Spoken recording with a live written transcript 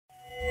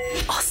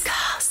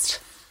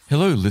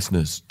Hello,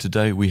 listeners.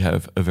 Today we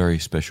have a very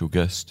special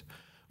guest,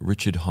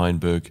 Richard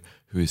Heinberg,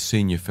 who is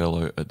Senior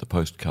Fellow at the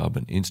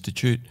Post-Carbon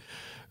Institute.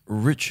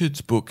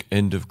 Richard's book,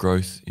 End of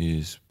Growth,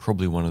 is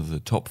probably one of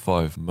the top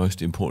 5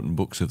 most important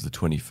books of the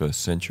 21st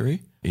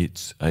century.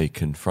 It's a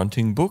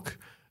confronting book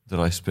that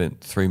I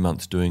spent 3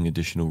 months doing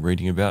additional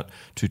reading about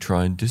to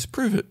try and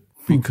disprove it,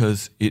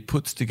 because it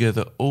puts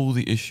together all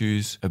the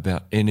issues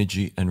about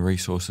energy and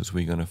resources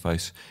we're going to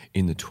face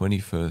in the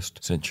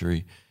 21st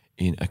century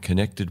in a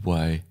connected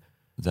way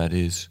that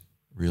is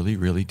really,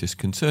 really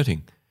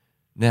disconcerting.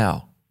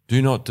 Now,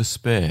 do not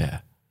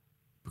despair,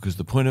 because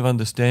the point of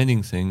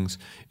understanding things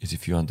is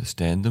if you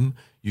understand them,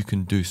 you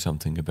can do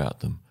something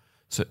about them.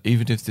 So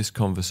even if this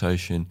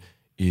conversation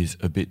is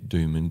a bit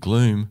doom and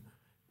gloom,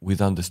 with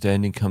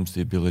understanding comes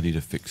the ability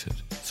to fix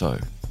it. So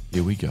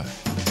here we go.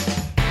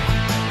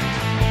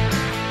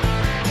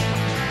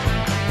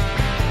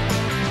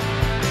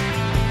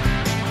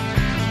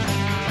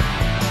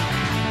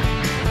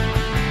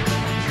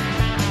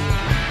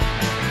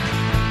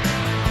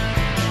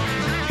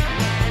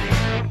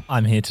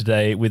 I'm here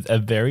today with a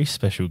very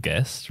special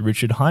guest,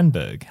 Richard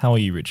Heinberg. How are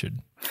you, Richard?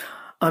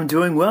 I'm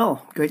doing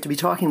well. Great to be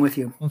talking with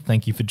you. Well,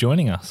 thank you for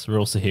joining us. We're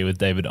also here with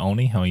David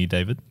Olney. How are you,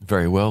 David?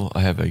 Very well.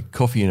 I have a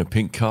coffee in a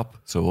pink cup,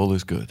 so all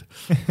is good.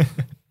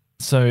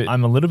 So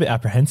I'm a little bit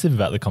apprehensive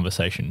about the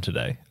conversation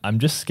today. I'm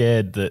just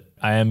scared that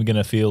I am going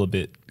to feel a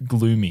bit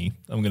gloomy.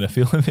 I'm going to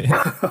feel a bit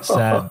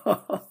sad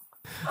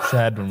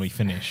when we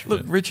finish.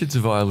 Look, Richard's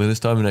a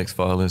violinist. I'm an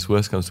ex-violinist.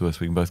 Worst comes to worst,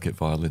 we can both get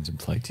violins and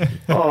play to you.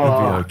 It'll be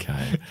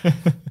okay.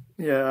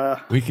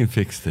 Yeah. We can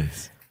fix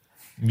this.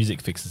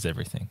 Music fixes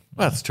everything.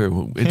 Well, that's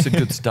true. It's a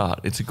good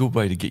start. It's a good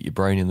way to get your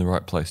brain in the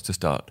right place to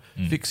start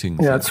fixing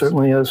things. Yeah, it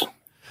certainly is.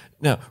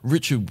 Now,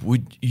 Richard,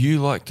 would you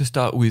like to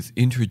start with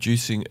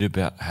introducing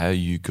about how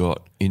you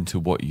got into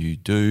what you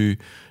do,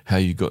 how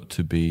you got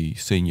to be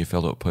Senior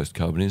Fellow at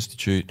Post-Carbon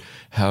Institute,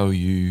 how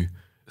you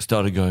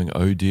started going,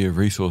 oh dear,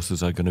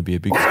 resources are going to be a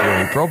big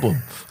scary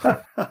problem?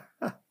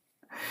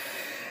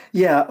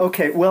 Yeah,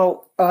 okay.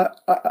 Well,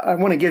 I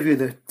want to give you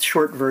the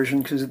short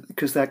version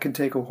because that could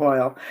take a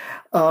while.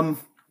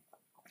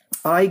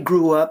 I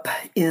grew up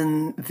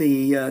in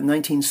the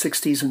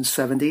 1960s and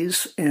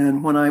 70s,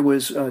 and when I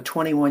was a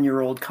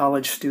 21-year-old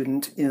college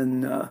student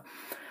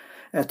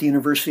at the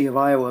University of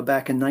Iowa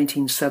back in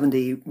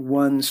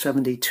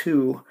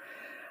 1971-72,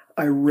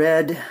 I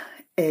read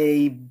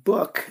a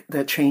book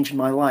that changed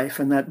my life,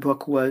 and that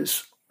book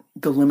was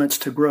The Limits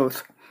to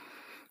Growth.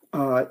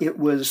 It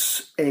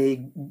was a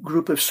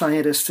group of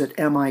scientists at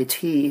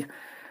MIT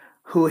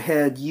who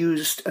had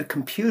used a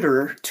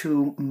computer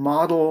to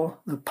model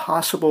the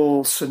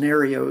possible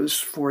scenarios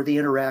for the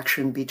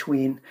interaction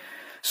between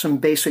some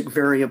basic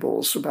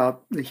variables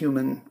about the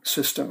human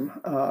system,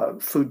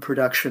 food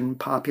production,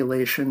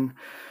 population,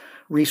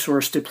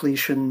 resource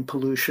depletion,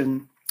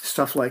 pollution,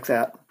 stuff like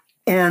that.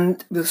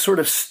 And the sort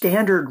of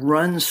standard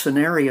run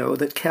scenario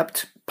that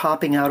kept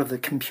popping out of the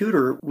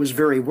computer was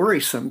very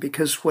worrisome,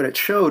 because what it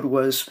showed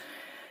was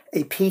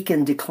a peak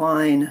and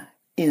decline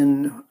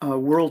in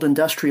world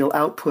industrial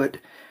output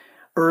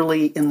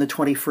early in the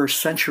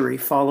 21st century,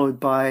 followed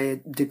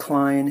by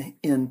decline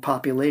in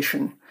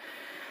population.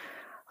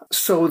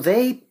 So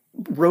they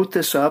wrote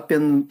this up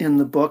in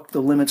the book,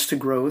 The Limits to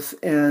Growth,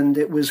 and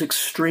it was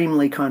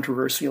extremely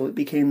controversial. It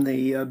became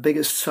the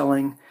biggest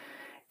selling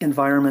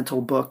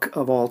environmental book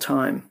of all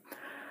time.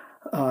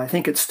 I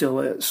think it still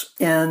is.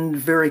 And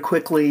very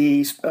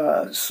quickly,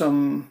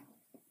 some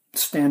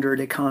standard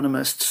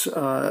economists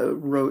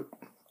wrote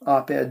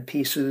op-ed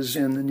pieces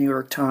in the New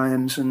York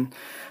Times and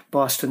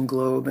Boston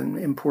Globe and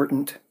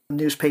important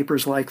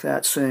newspapers like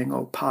that saying,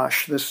 oh,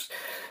 posh, this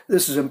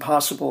is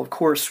impossible. Of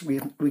course,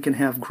 we can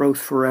have growth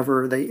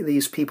forever.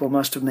 These people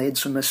must have made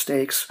some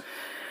mistakes.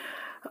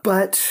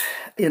 But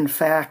in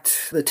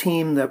fact, the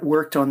team that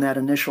worked on that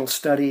initial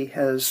study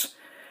has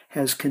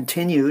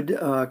continued.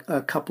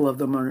 A couple of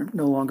them are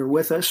no longer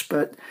with us,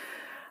 but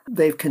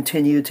they've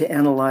continued to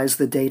analyze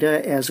the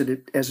data as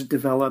it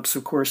develops.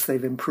 Of course,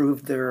 they've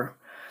improved their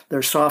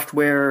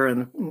software,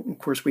 and of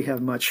course, we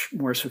have much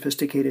more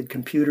sophisticated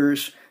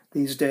computers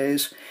these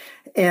days.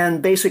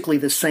 And basically,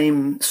 the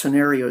same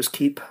scenarios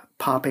keep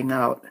popping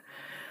out.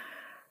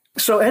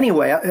 So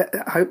anyway,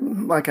 I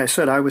like I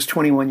said, I was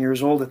 21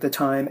 years old at the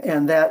time,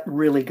 and that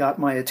really got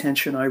my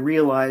attention. I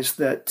realized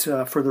that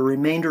for the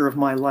remainder of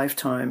my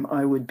lifetime,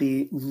 I would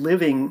be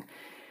living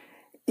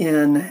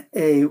in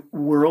a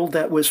world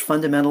that was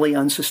fundamentally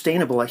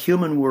unsustainable, a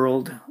human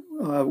world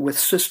with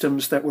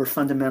systems that were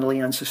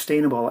fundamentally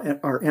unsustainable,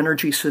 our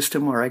energy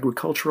system, our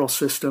agricultural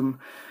system,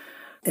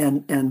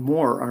 and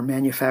more, our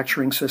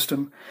manufacturing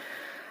system.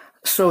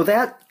 So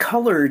that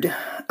colored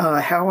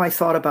how I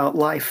thought about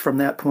life from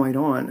that point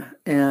on,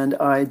 and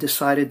I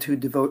decided to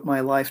devote my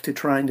life to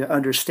trying to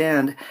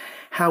understand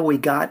how we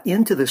got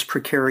into this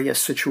precarious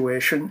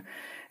situation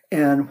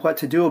and what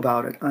to do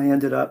about it. I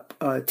ended up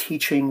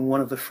teaching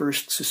one of the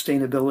first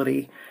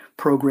sustainability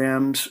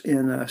programs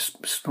in a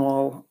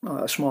small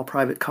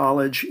private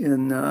college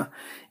in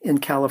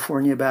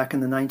California back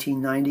in the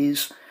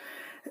 1990s.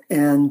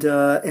 And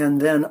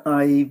then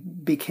I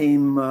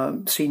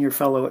became senior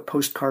fellow at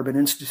Post Carbon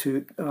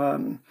Institute.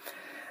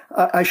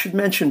 I should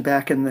mention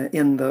back in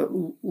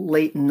the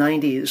late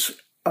 90s,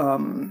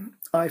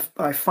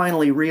 I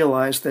finally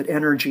realized that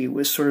energy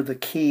was sort of the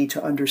key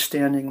to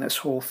understanding this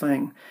whole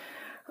thing.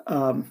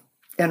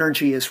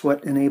 Energy is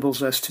what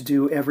enables us to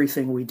do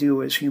everything we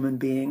do as human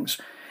beings.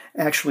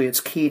 Actually, it's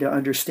key to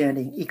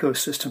understanding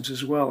ecosystems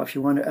as well. If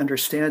you want to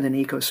understand an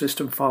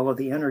ecosystem, follow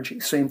the energy.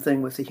 Same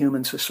thing with the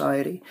human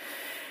society.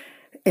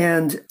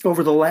 And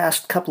over the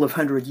last couple of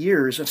hundred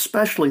years,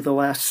 especially the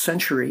last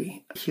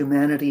century,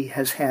 humanity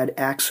has had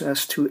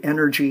access to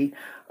energy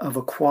of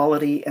a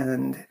quality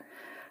and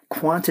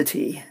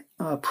quantity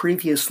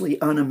previously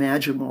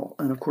unimaginable.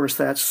 And of course,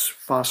 that's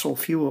fossil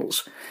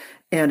fuels.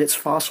 And it's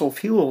fossil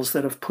fuels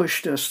that have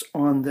pushed us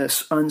on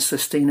this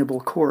unsustainable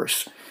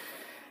course.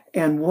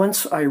 And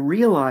once I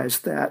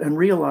realized that, and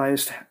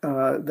realized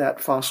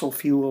that fossil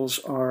fuels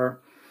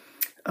are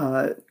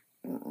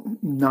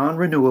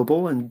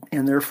non-renewable and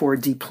therefore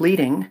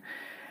depleting,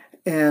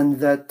 and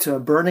that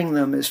burning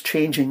them is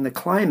changing the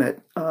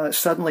climate,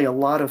 suddenly a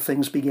lot of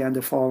things began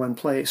to fall in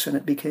place, and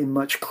it became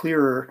much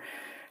clearer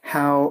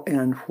how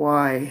and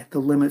why the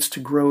limits to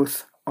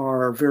growth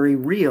are very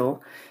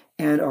real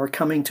and are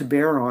coming to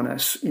bear on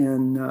us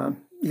in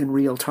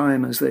real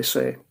time, as they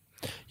say.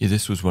 Yeah,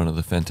 this was one of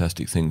the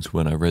fantastic things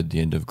when I read The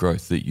End of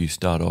Growth, that you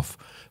start off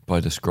by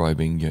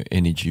describing your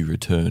energy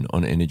return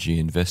on energy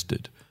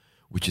invested,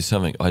 which is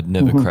something I'd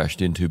never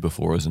crashed into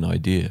before as an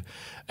idea.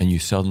 And you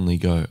suddenly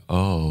go,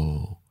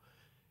 oh,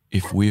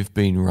 if we've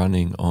been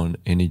running on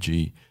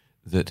energy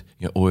that,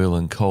 oil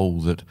and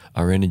coal, that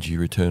our energy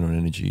return on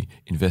energy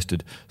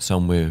invested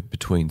somewhere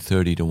between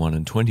 30 to 1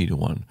 and 20 to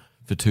 1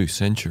 for 2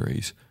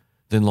 centuries,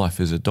 then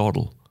life is a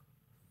doddle.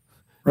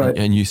 Right.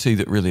 And you see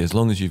that really, as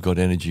long as you've got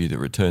energy that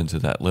returns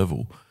at that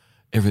level,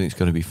 everything's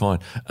going to be fine.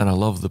 And I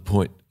love the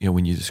point,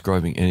 when you're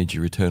describing energy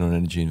return on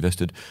energy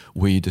invested,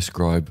 where you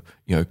describe,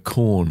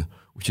 corn,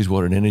 which is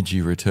what an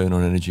energy return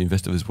on energy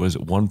invested is. What is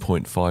it,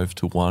 1.5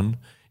 to 1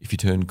 if you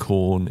turn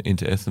corn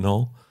into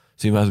ethanol?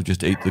 So you might as well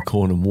just eat the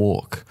corn and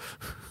walk.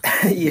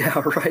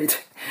 Yeah,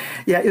 right.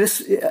 Yeah,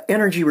 this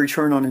energy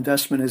return on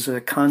investment is a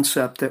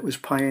concept that was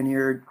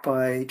pioneered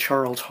by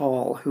Charles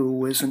Hall, who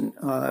was an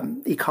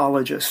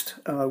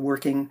ecologist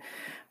working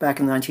back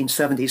in the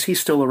 1970s. He's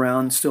still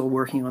around, still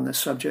working on this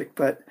subject,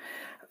 but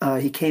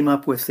he came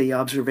up with the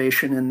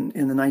observation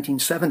in the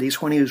 1970s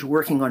when he was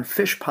working on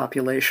fish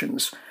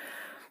populations.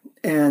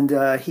 And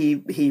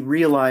he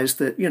realized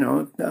that,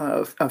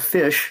 a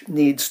fish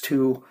needs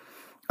to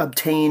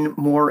obtain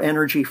more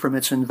energy from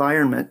its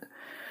environment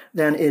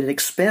than it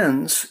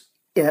expends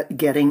at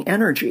getting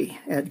energy,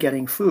 at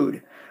getting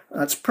food.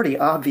 That's pretty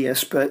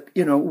obvious, but,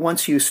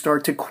 once you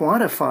start to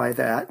quantify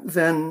that,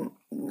 then,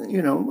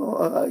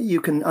 you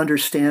can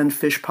understand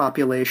fish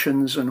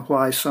populations and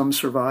why some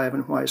survive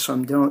and why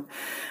some don't.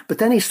 But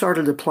then he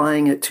started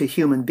applying it to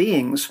human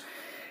beings.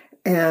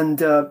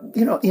 And,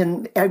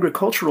 in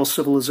agricultural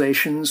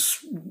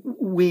civilizations,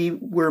 we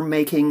were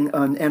making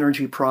an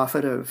energy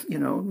profit of,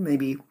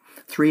 maybe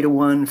 3 to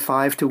 1,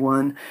 5 to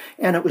 1.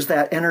 And it was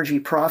that energy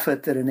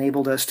profit that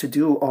enabled us to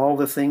do all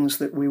the things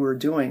that we were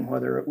doing,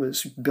 whether it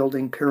was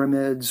building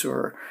pyramids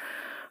or,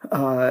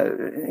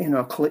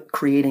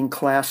 creating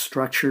class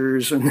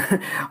structures and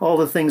all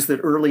the things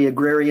that early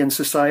agrarian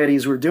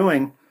societies were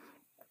doing.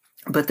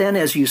 But then,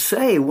 as you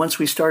say, once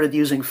we started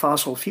using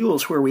fossil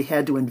fuels, where we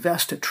had to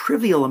invest a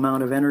trivial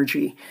amount of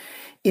energy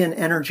in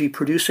energy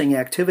producing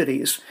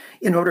activities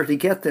in order to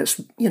get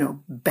this,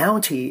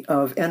 bounty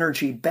of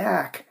energy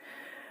back,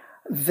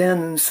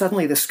 then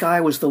suddenly the sky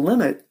was the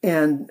limit,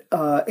 and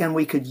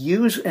we could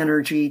use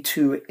energy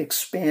to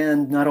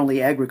expand not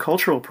only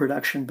agricultural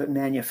production, but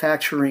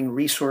manufacturing,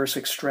 resource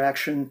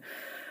extraction,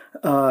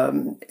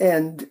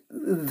 and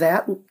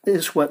that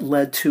is what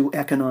led to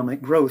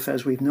economic growth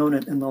as we've known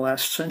it in the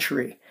last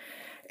century.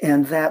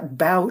 And that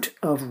bout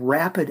of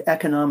rapid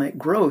economic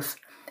growth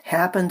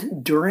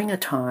happened during a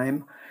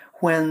time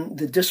when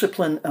the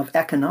discipline of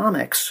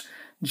economics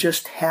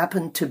just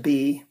happened to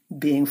be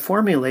being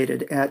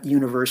formulated at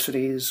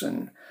universities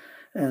and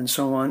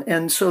so on.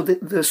 And so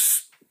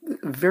this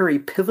very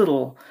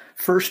pivotal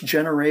first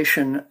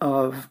generation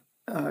of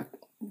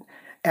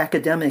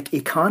academic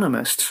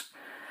economists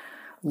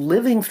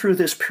living through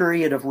this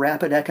period of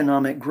rapid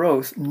economic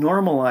growth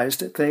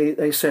normalized it.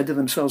 They said to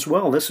themselves,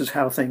 well, this is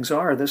how things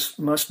are. This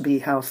must be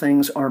how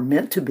things are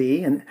meant to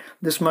be. And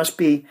this must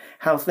be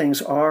how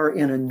things are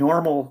in a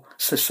normal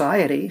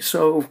society.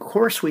 So, of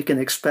course, we can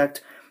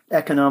expect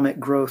economic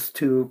growth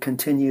to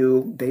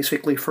continue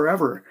basically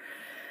forever.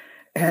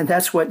 And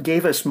that's what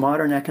gave us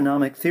modern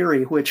economic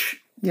theory,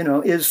 which,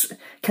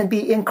 can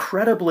be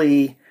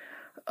incredibly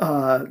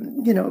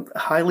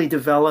highly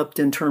developed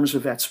in terms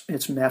of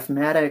its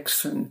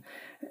mathematics and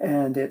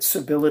its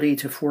ability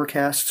to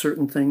forecast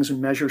certain things and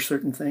measure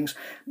certain things.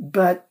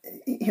 But,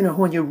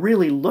 when you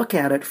really look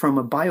at it from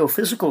a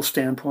biophysical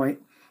standpoint,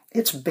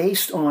 it's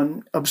based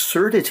on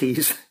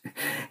absurdities,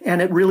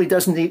 and it really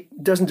doesn't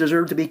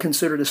deserve to be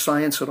considered a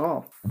science at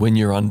all. When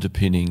your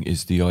underpinning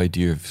is the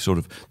idea of sort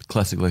of the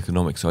classical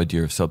economics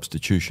idea of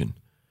substitution,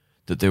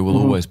 that there will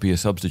always be a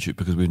substitute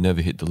because we've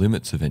never hit the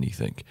limits of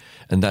anything,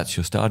 and that's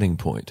your starting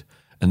point.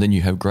 And then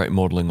you have great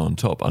modelling on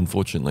top.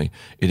 Unfortunately,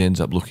 it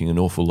ends up looking an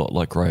awful lot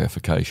like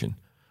reification.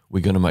 We're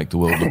going to make the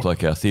world look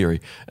like our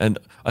theory. And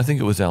I think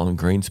it was Alan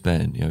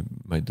Greenspan,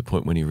 made the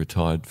point when he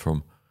retired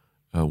from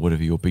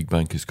whatever your big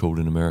bank is called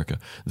in America,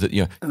 that,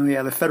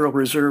 the Federal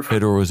Reserve.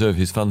 Federal Reserve,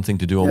 his fun thing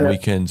to do on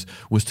weekends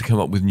was to come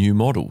up with new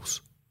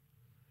models.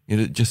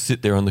 Just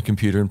sit there on the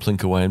computer and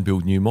plink away and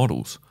build new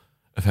models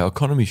of how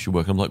economy should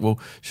work. I'm like, well,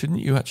 shouldn't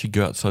you actually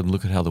go outside and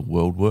look at how the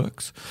world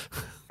works?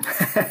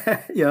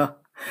 Yeah.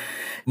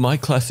 My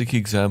classic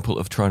example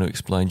of trying to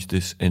explain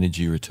this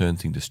energy return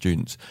thing to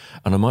students,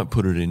 and I might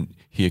put it in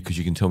here because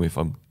you can tell me if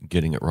I'm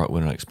getting it right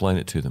when I explain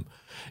it to them,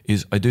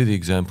 is I do the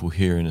example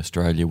here in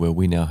Australia where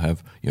we now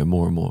have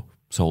more and more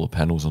solar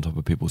panels on top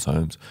of people's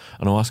homes.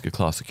 And I'll ask a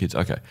class of kids,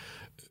 okay,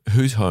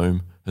 whose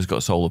home has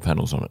got solar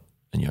panels on it?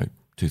 And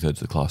 2/3 of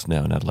the class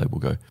now in Adelaide will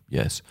go,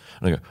 yes.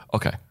 And I go,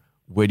 okay,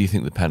 where do you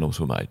think the panels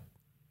were made?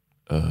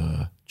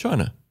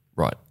 China.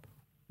 Right.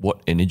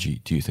 What energy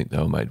do you think they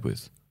were made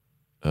with?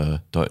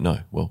 Don't know.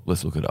 Well,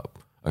 let's look it up.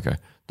 Okay.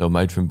 They were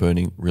made from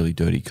burning really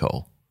dirty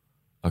coal.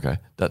 Okay.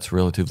 That's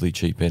relatively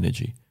cheap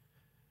energy.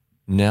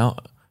 Now,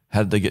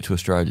 how did they get to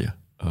Australia?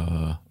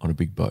 On a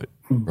big boat,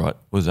 right?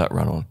 What does that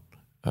run on?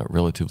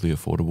 Relatively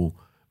affordable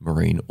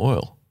marine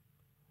oil.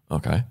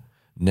 Okay.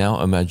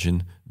 Now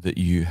imagine that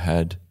you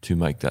had to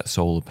make that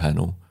solar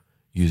panel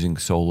using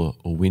solar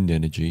or wind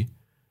energy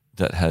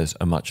that has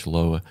a much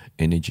lower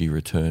energy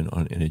return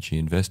on energy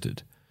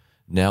invested.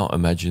 Now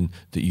imagine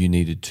that you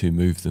needed to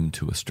move them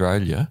to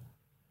Australia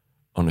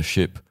on a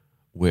ship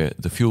where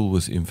the fuel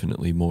was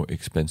infinitely more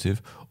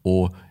expensive,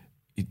 or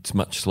it's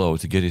much slower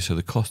to get here, so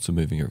the costs of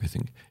moving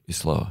everything is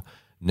slower.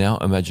 Now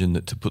imagine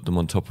that to put them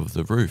on top of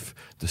the roof,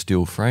 the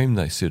steel frame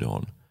they sit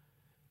on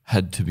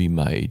had to be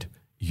made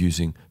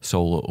using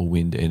solar or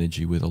wind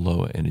energy with a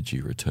lower energy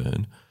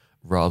return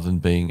rather than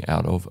being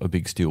out of a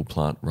big steel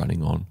plant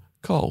running on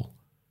coal.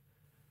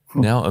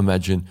 Now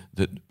imagine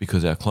that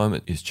because our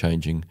climate is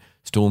changing,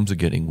 storms are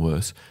getting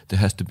worse, there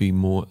has to be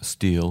more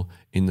steel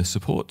in the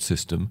support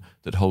system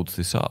that holds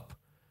this up.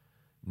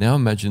 Now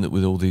imagine that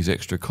with all these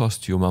extra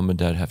costs, your mum and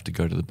dad have to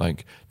go to the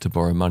bank to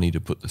borrow money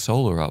to put the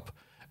solar up,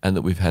 and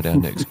that we've had our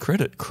next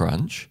credit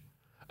crunch,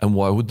 and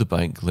why would the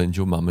bank lend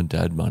your mum and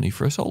dad money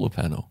for a solar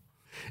panel?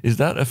 Is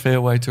that a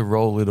fair way to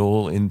roll it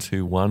all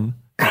into one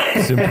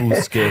simple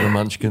scare the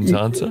munchkins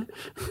answer?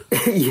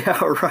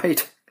 Yeah,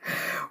 right.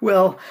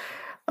 Well,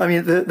 I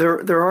mean,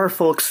 there are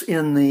folks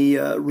in the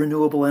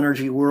renewable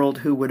energy world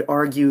who would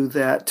argue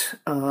that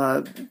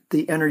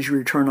the energy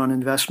return on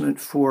investment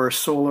for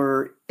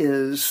solar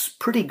is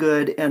pretty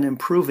good and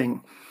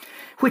improving,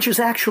 which is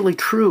actually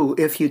true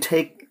if you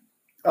take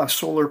a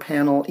solar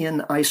panel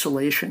in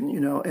isolation,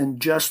 and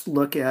just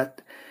look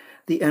at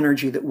the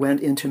energy that went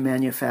into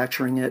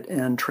manufacturing it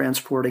and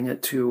transporting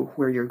it to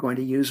where you're going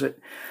to use it.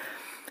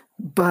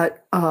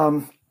 But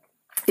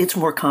it's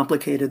more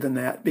complicated than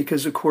that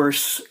because, of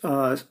course,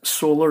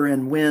 solar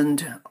and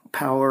wind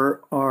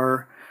power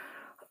are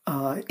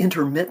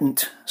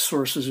intermittent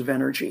sources of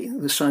energy.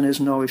 The sun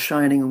isn't always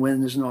shining, the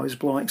wind isn't always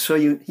blowing. So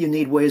you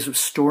need ways of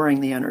storing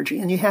the energy.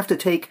 And you have to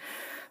take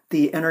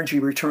the energy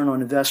return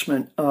on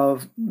investment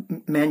of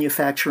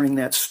manufacturing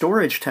that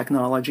storage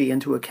technology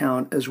into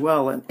account as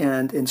well,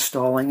 and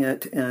installing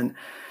it and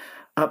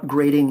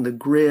upgrading the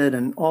grid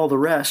and all the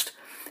rest.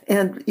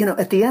 And,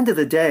 at the end of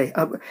the day,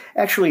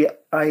 actually,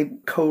 I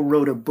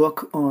co-wrote a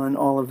book on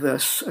all of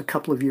this a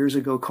couple of years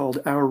ago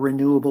called Our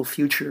Renewable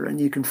Future,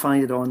 and you can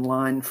find it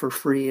online for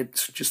free.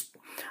 It's just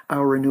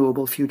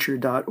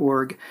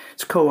ourrenewablefuture.org.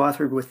 It's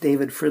co-authored with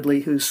David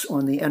Fridley, who's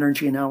on the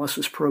Energy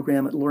Analysis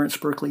Program at Lawrence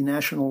Berkeley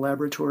National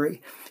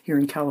Laboratory here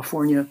in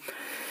California.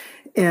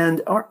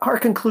 And our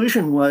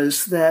conclusion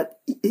was that,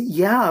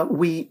 yeah,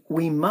 we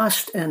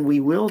must and we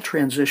will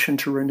transition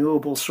to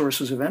renewable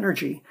sources of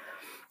energy,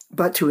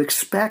 but to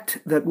expect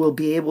that we'll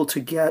be able to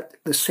get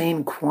the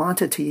same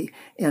quantity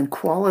and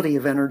quality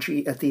of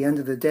energy at the end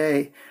of the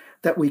day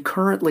that we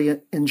currently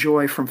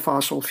enjoy from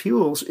fossil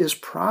fuels is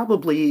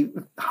probably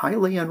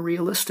highly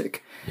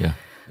unrealistic. Yeah,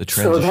 the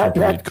transition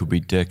period could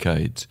be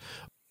decades.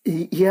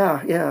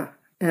 Yeah.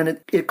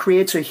 And it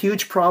creates a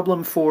huge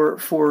problem for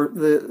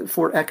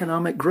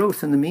economic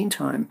growth in the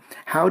meantime.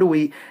 How do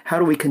we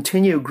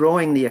continue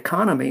growing the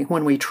economy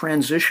when we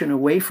transition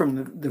away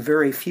from the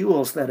very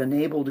fuels that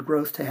enabled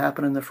growth to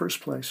happen in the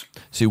first place?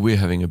 See, we're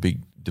having a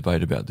big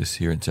debate about this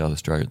here in South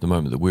Australia at the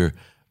moment, that we're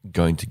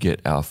going to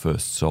get our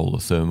first solar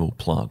thermal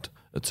plant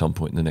at some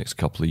point in the next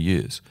couple of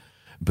years.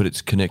 But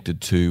it's connected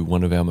to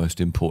one of our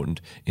most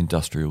important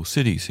industrial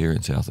cities here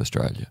in South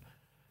Australia.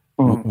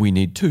 We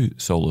need 2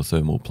 solar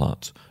thermal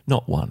plants,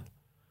 not one.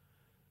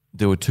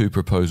 There were 2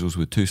 proposals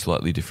with 2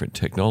 slightly different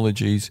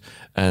technologies,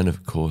 and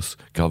of course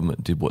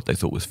government did what they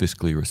thought was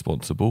fiscally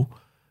responsible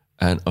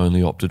and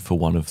only opted for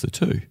one of the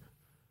 2.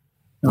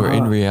 Where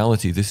in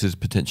reality, this is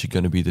potentially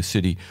going to be the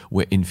city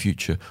where in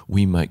future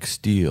we make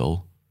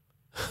steel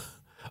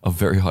of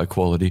very high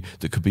quality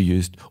that could be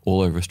used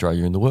all over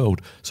Australia and the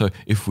world. So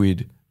if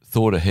we'd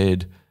thought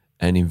ahead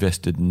and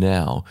invested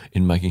now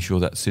in making sure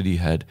that city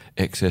had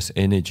excess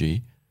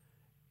energy,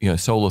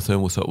 solar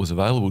thermal, so it was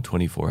available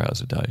 24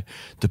 hours a day,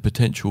 the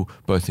potential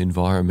both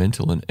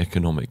environmental and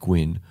economic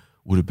win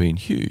would have been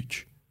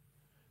huge.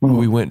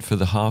 We went for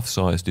the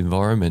half-sized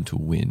environmental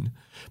win,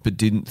 but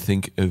didn't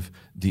think of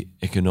the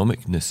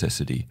economic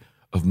necessity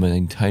of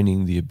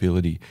maintaining the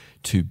ability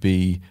to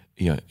be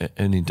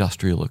an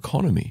industrial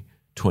economy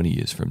 20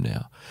 years from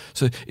now.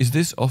 So is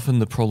this often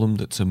the problem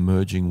that's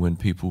emerging when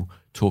people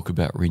talk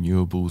about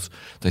renewables?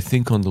 They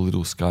think on the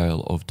little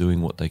scale of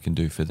doing what they can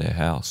do for their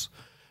house,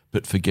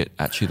 but forget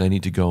actually they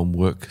need to go and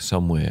work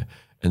somewhere,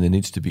 and there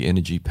needs to be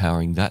energy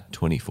powering that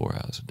 24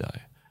 hours a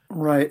day.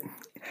 Right.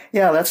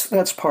 Yeah,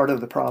 that's part of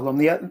the problem.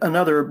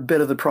 Another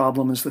bit of the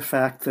problem is the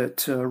fact that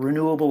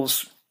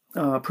renewables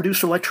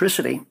produce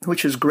electricity,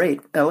 which is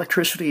great.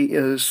 Electricity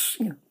is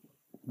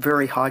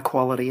very high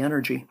quality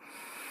energy.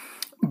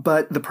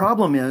 But the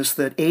problem is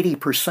that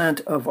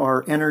 80% of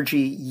our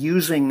energy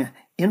using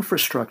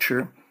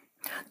infrastructure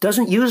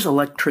doesn't use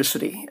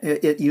electricity.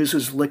 It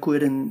uses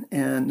liquid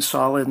and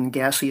solid and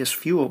gaseous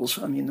fuels.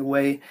 I mean, the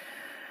way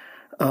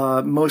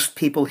most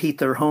people heat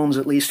their homes,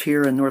 at least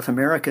here in North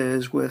America,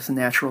 is with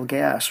natural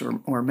gas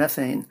or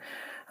methane.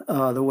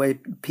 The way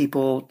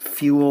people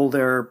fuel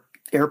their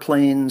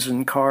airplanes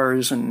and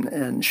cars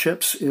and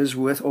ships is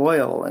with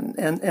oil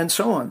and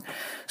so on.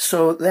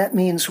 So that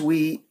means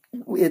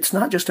it's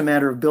not just a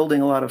matter of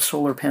building a lot of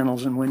solar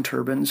panels and wind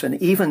turbines,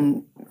 and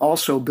even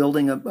also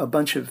building a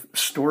bunch of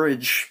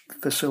storage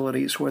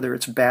facilities, whether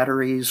it's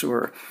batteries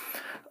or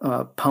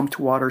pumped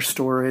water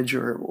storage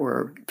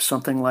or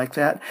something like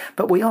that.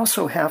 But we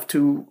also have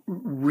to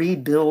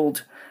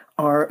rebuild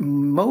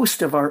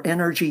most of our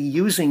energy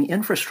using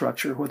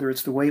infrastructure, whether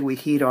it's the way we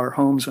heat our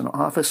homes and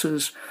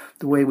offices,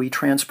 the way we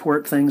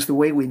transport things, the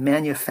way we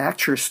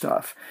manufacture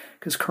stuff.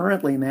 Because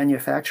currently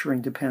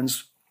manufacturing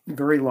depends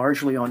very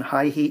largely on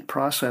high heat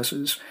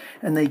processes,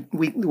 and the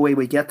way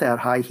we get that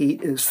high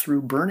heat is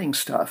through burning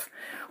stuff.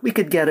 We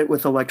could get it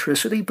with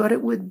electricity, but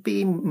it would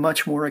be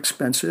much more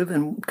expensive,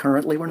 and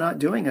currently we're not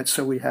doing it,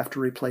 so we have to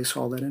replace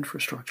all that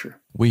infrastructure.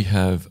 We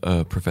have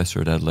a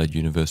professor at Adelaide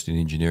University, an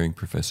engineering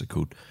professor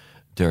called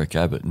Derek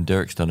Abbott, and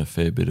Derek's done a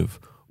fair bit of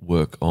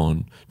work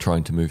on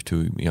trying to move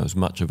to as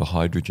much of a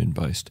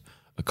hydrogen-based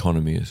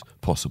economy as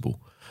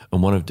possible.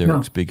 And one of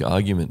Derek's big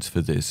arguments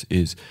for this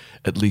is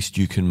at least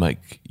you can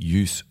make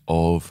use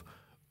of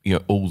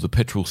all the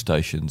petrol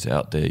stations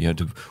out there,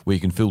 where you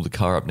can fill the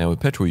car up now with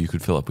petrol, you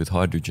could fill up with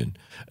hydrogen.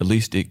 At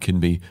least it can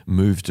be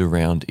moved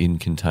around in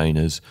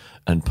containers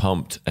and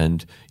pumped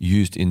and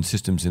used in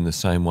systems in the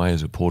same way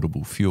as a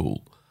portable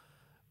fuel.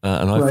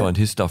 And I find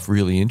his stuff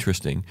really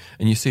interesting.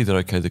 And you see that,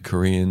 okay, the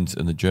Koreans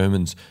and the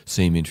Germans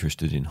seem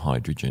interested in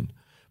hydrogen,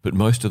 but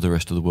most of the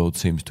rest of the world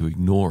seems to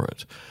ignore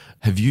it.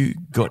 Have you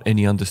got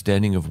any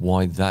understanding of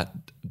why that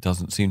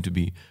doesn't seem to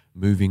be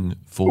moving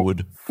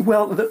forward?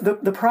 Well,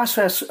 the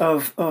process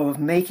of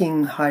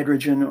making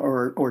hydrogen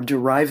or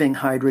deriving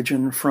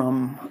hydrogen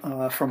from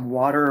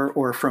water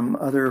or from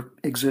other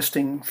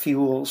existing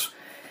fuels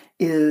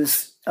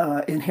is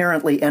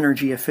inherently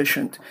energy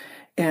efficient.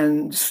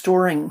 And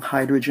storing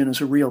hydrogen is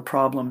a real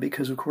problem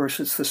because, of course,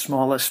 it's the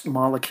smallest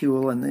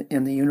molecule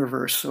in the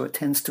universe, so it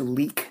tends to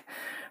leak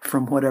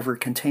from whatever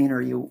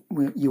container you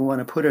want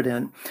to put it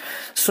in.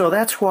 So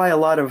that's why a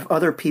lot of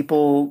other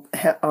people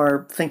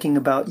are thinking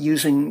about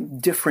using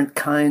different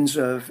kinds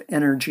of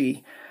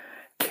energy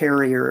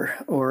carriers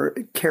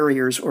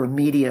or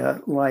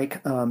media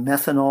like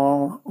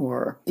methanol,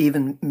 or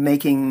even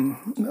making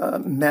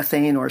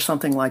methane or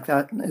something like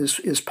that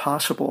is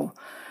possible.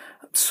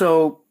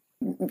 So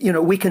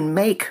we can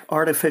make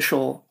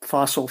artificial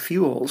fossil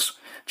fuels,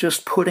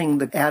 just putting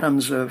the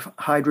atoms of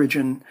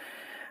hydrogen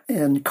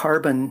and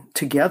carbon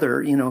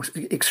together,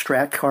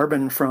 extract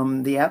carbon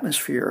from the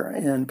atmosphere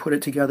and put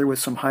it together with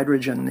some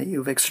hydrogen that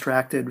you've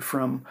extracted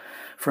from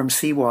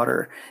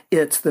seawater.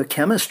 The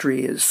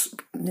chemistry is,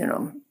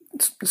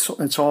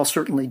 it's all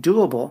certainly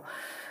doable.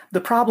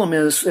 The problem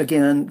is,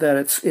 again, that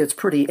it's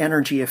pretty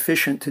energy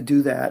efficient to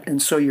do that. And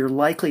so you're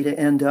likely to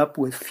end up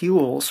with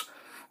fuels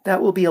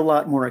that will be a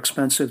lot more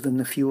expensive than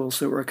the fuels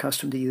that we're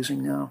accustomed to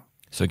using now.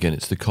 So again,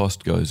 it's the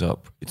cost goes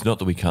up. It's not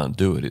that we can't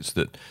do it; it's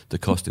that the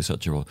cost is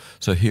such a role.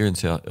 So here in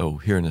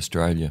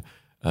Australia,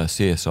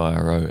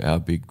 CSIRO, our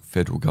big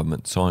federal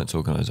government science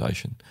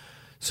organisation,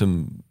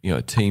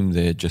 a team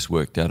there just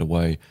worked out a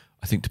way,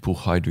 I think, to pull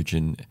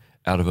hydrogen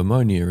out of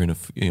ammonia in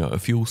a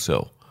fuel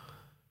cell.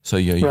 So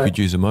you could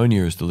use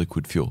ammonia as the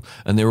liquid fuel,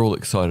 and they're all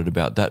excited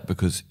about that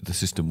because the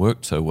system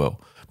worked so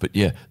well. But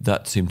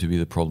that seemed to be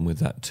the problem with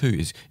that too.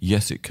 Is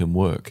yes, it can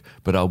work,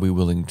 but are we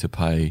willing to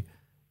pay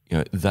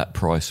that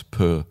price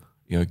per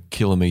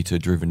kilometre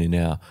driven in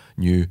our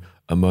new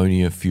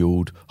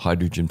ammonia-fueled,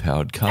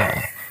 hydrogen-powered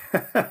car?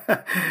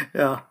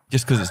 Yeah.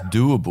 Just because it's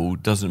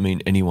doable doesn't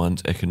mean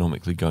anyone's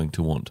economically going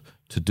to want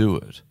to do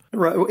it.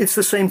 Right. It's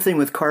the same thing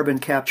with carbon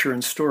capture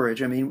and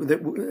storage. I mean,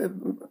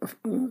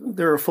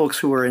 there are folks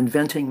who are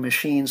inventing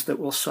machines that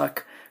will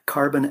suck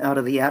carbon out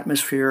of the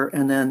atmosphere,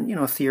 and then,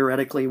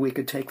 theoretically, we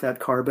could take that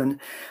carbon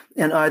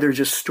and either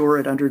just store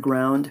it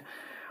underground,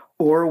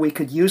 or we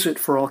could use it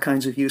for all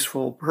kinds of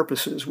useful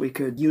purposes. We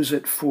could use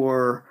it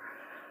for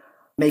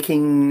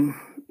making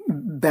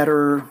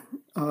better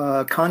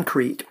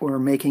concrete, or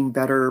making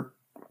better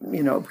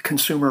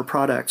consumer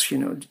products,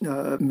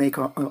 make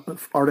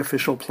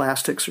artificial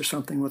plastics or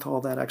something with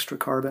all that extra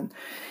carbon.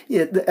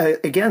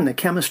 Again, the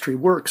chemistry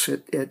works.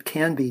 It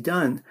can be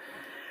done.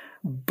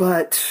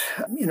 But,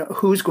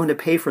 who's going to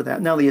pay for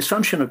that? Now, the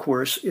assumption, of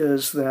course,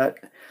 is that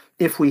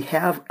if we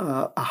have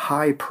a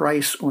high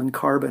price on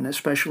carbon,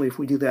 especially if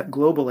we do that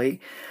globally,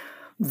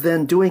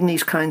 then doing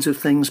these kinds of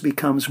things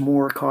becomes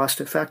more cost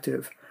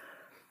effective.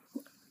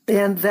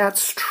 And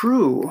that's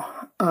true.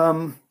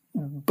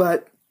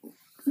 But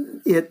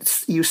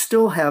you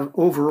still have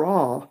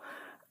overall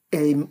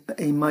a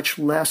much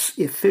less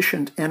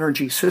efficient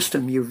energy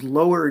system. You've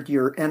lowered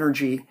your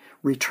energy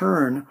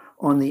return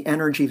on the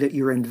energy that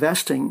you're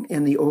investing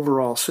in the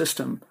overall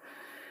system.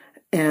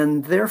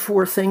 And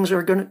therefore, things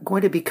are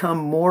going to become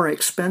more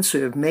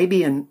expensive,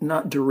 maybe in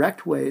not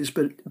direct ways,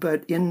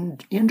 but in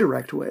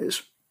indirect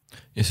ways.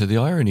 Yeah, so the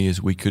irony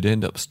is we could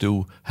end up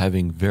still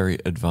having very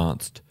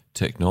advanced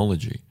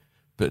technology,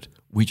 but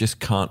we just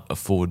can't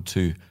afford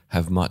to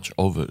have much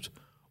of it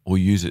or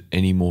use it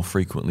any more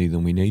frequently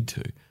than we need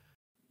to.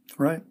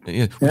 Right.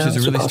 Yeah, which is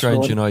a really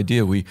strange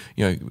idea. We,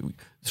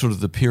 sort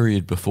of the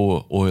period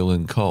before oil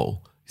and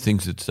coal,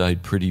 things had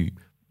stayed pretty,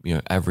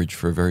 average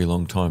for a very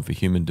long time for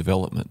human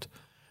development.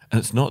 And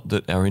it's not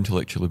that our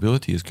intellectual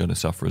ability is going to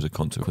suffer as a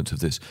consequence of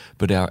this,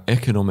 but our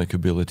economic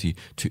ability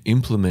to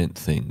implement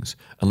things,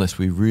 unless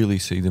we really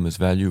see them as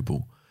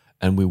valuable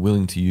and we're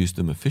willing to use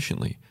them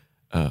efficiently,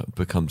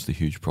 becomes the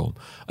huge problem.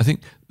 I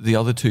think the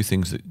other two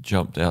things that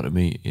jumped out at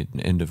me in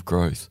End of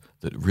Growth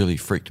that really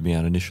freaked me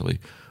out initially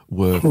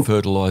were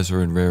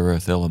fertilizer and rare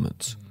earth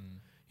elements.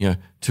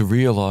 To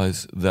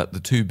realize that the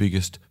two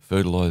biggest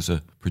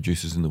fertilizer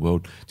producers in the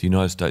world, the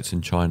United States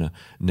and China,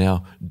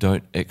 now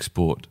don't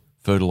export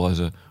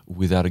fertilizer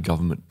without a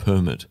government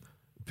permit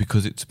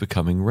because it's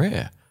becoming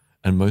rare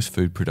and most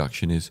food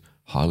production is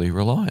highly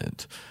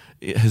reliant.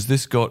 Has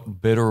this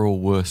got better or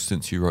worse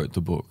since you wrote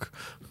the book?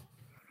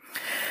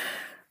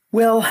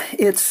 Well,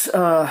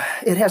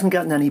 it hasn't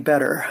gotten any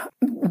better.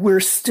 We're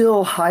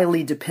still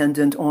highly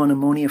dependent on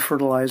ammonia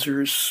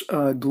fertilizers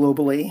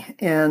globally,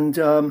 and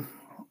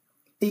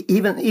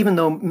even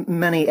though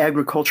many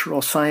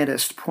agricultural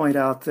scientists point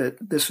out that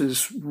this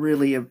is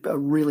really a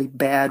really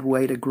bad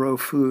way to grow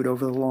food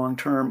over the long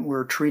term,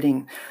 we're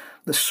treating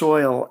the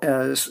soil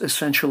as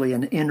essentially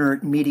an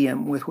inert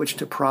medium with which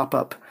to prop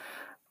up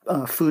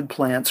food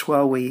plants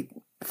while we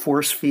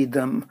force feed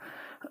them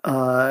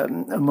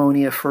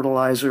ammonia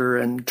fertilizer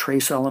and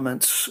trace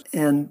elements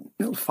and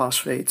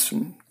phosphates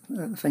and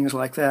things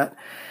like that.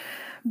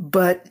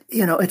 But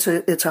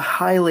it's a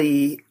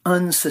highly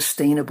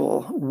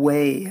unsustainable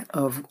way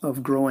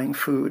of growing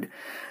food.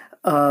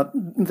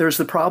 There's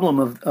the problem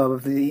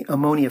of the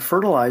ammonia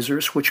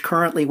fertilizers, which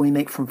currently we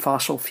make from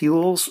fossil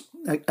fuels.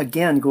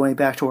 Again, going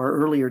back to our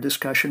earlier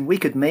discussion, we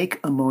could make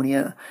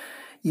ammonia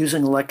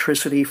using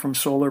electricity from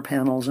solar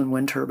panels and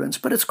wind turbines,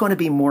 but it's going to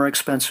be more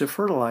expensive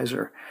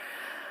fertilizer.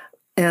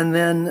 And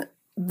then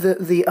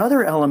the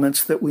other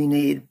elements that we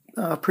need,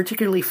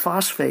 particularly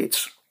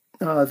phosphates,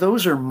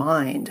 those are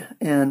mined.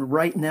 And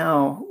right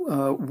now,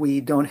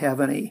 we don't have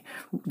any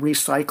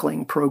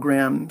recycling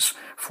programs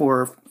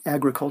for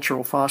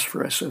agricultural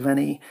phosphorus of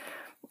any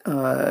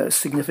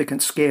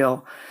significant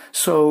scale.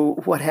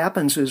 So what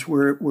happens is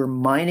we're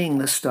mining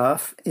the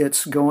stuff.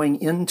 It's going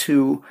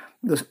into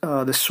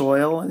the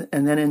soil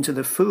and then into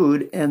the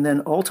food, and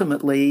then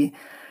ultimately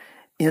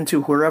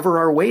into wherever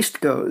our waste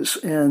goes,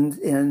 and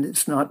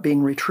it's not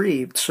being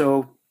retrieved.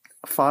 So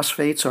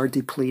phosphates are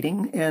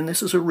depleting, and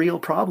this is a real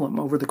problem.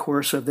 Over the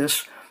course of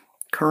this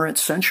current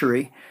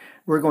century,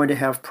 we're going to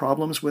have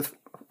problems with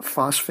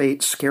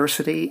phosphate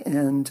scarcity,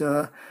 and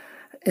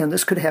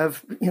this could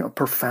have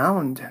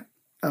profound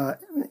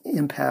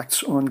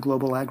impacts on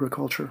global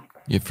agriculture.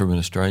 Yeah, from an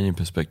Australian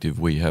perspective,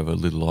 we have a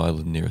little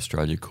island near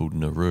Australia called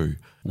Nauru,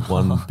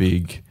 one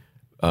big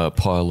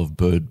pile of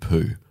bird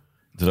poo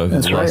that over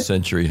the last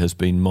century has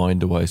been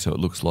mined away so it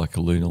looks like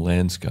a lunar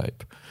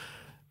landscape.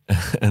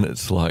 And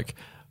it's like,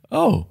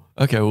 oh,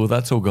 okay, well,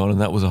 that's all gone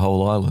and that was a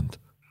whole island.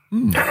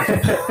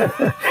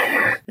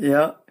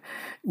 Yeah.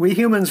 We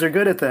humans are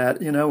good at that.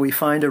 We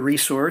find a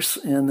resource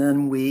and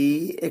then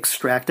we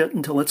extract it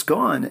until it's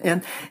gone.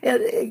 And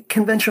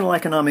conventional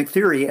economic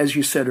theory, as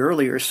you said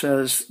earlier,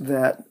 says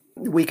that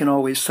we can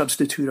always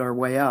substitute our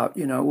way out.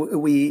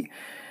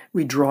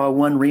 We draw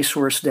one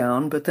resource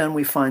down, but then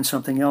we find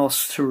something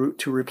else to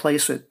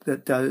replace it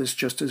that does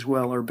just as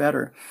well or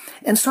better.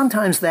 And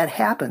sometimes that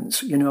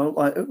happens,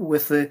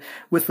 with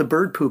the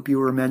bird poop you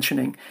were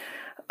mentioning.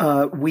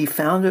 We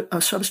found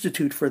a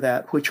substitute for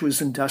that, which was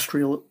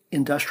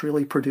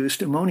industrially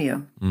produced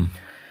ammonia.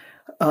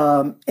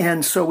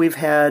 And so we've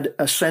had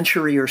a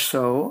century or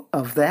so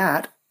of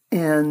that,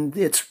 and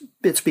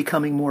it's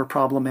becoming more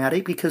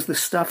problematic because the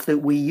stuff that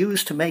we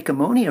use to make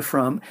ammonia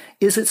from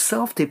is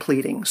itself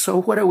depleting.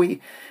 So what are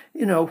we,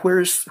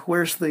 where's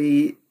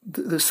the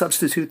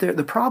substitute there?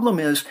 The problem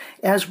is,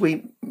 as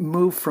we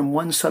move from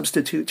one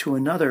substitute to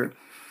another,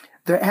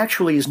 there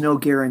actually is no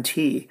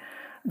guarantee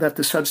that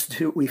the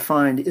substitute we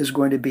find is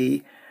going to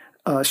be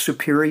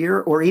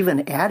superior or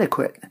even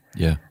adequate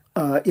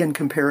in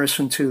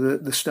comparison to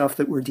the stuff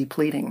that we're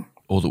depleting.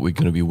 Or that we're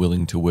going to be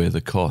willing to wear the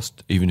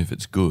cost, even if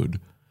it's good.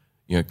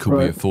 Could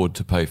we afford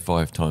to pay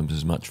 5 times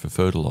as much for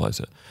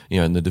fertilizer?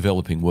 In the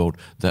developing world,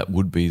 that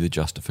would be the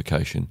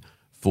justification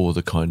for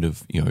the kind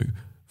of,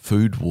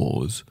 food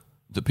wars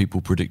that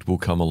people predict will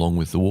come along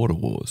with the water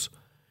wars.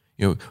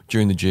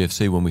 During the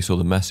GFC, when we saw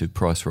the massive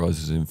price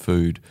rises in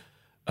food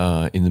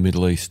in the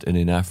Middle East and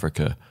in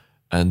Africa,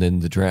 and then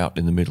the drought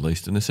in the Middle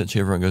East, and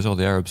essentially everyone goes,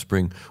 the Arab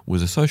Spring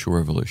was a social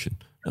revolution.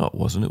 No, it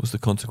wasn't. It was the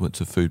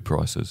consequence of food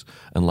prices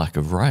and lack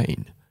of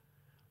rain.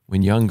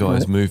 When young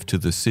guys move to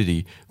the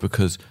city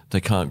because they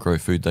can't grow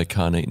food, they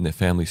can't eat, and their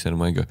family send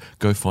them away and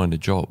go find a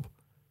job,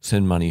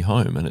 send money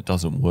home, and it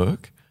doesn't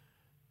work,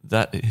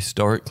 that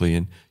historically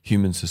in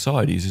human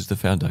societies is the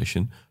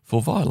foundation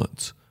for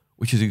violence,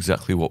 which is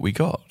exactly what we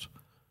got.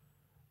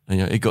 And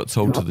it got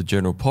sold to the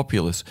general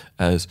populace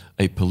as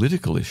a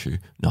political issue.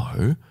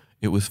 No,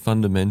 it was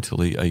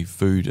fundamentally a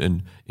food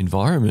and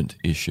environment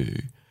issue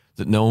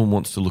that no one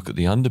wants to look at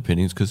the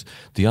underpinnings, because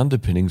the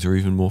underpinnings are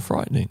even more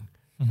frightening.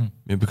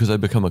 Mm-hmm. Because they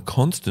become a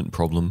constant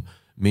problem,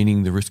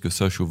 meaning the risk of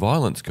social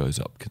violence goes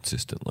up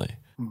consistently.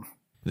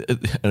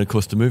 And of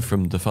course, to move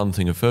from the fun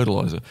thing of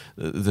fertilizer,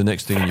 the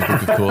next thing in your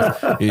book, of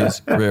course,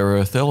 is rare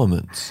earth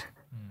elements.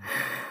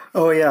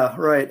 Oh yeah,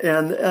 right,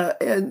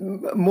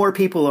 and more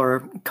people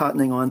are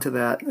cottoning on to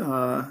that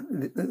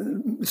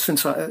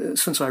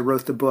since I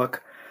wrote the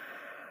book.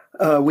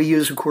 We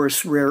use, of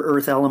course, rare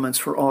earth elements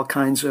for all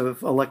kinds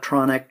of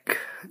electronic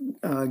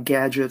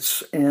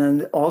gadgets,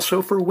 and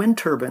also for wind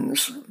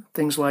turbines,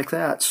 things like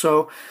that.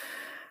 So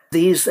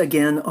these,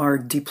 again, are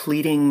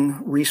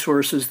depleting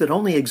resources that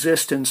only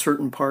exist in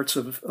certain parts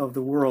of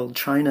the world.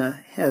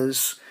 China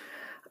has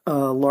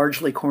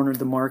largely cornered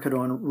the market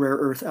on rare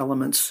earth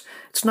elements.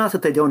 It's not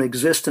that they don't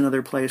exist in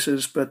other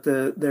places, but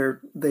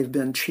they've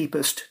been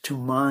cheapest to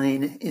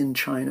mine in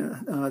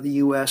China. The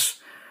U.S.,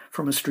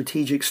 from a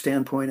strategic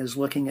standpoint, is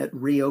looking at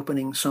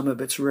reopening some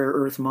of its rare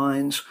earth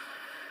mines,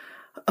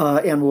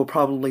 and will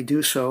probably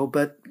do so.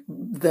 But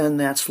then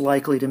that's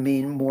likely to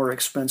mean more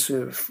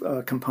expensive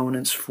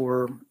components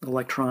for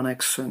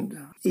electronics.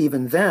 And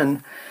even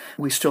then,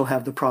 we still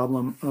have the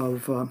problem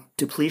of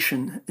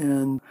depletion.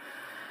 And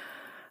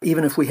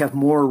even if we have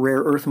more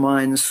rare earth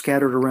mines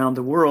scattered around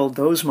the world,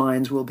 those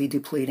mines will be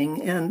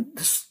depleting. And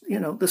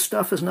the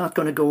stuff is not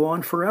going to go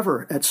on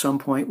forever. At some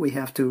point, we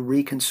have to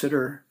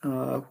reconsider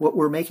what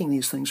we're making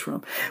these things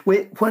from.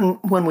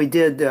 When we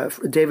did,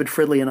 David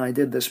Fridley and I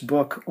did this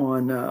book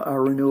on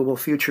our renewable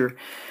future,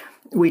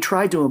 we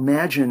tried to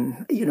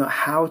imagine,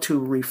 how to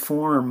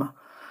reform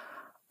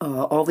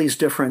all these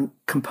different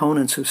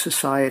components of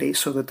society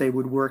so that they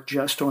would work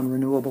just on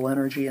renewable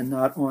energy and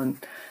not on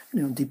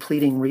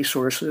depleting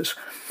resources.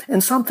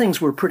 And some things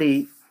were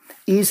pretty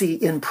easy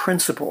in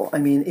principle. I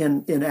mean,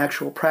 in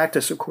actual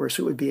practice, of course,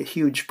 it would be a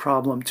huge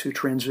problem to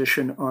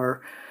transition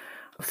our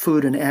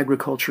food and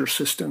agriculture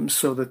systems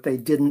so that they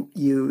didn't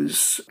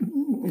use,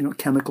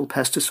 chemical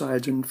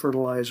pesticides and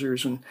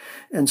fertilizers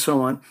and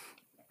so on.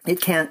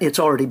 It's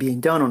already being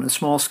done on a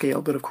small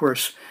scale, but of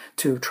course,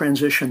 to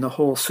transition the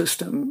whole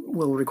system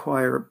will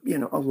require,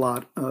 a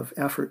lot of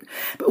effort.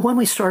 But when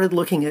we started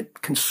looking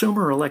at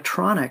consumer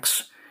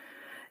electronics,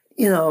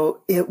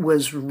 it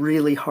was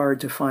really hard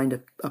to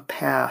find a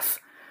path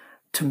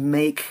to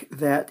make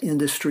that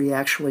industry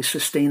actually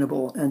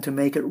sustainable and to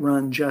make it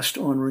run just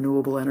on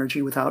renewable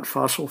energy without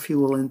fossil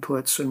fuel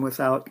inputs and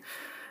without,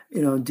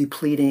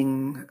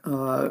 depleting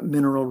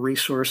mineral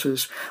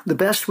resources. The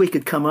best we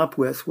could come up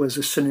with was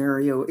a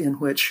scenario in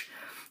which,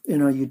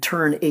 you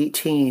turn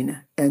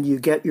 18 and you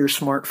get your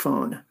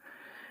smartphone.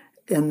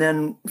 And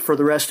then for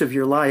the rest of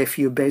your life,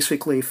 you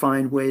basically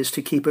find ways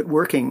to keep it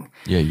working.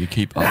 Yeah, you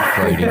keep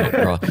upgrading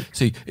it. Right?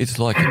 See, it's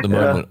like at the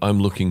moment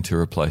I'm looking to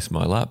replace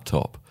my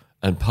laptop.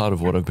 And part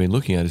of what I've been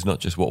looking at is not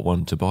just what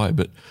one to buy,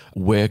 but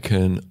where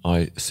can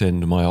I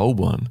send my old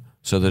one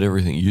so that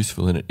everything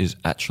useful in it is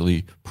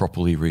actually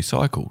properly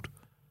recycled.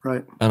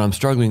 Right. And I'm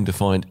struggling to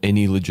find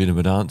any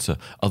legitimate answer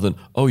other than,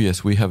 oh,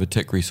 yes, we have a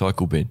tech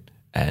recycle bin.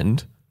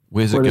 And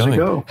where's it going?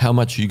 Go? How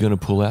much are you going to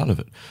pull out of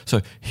it? So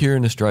here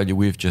in Australia,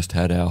 we've just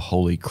had our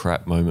holy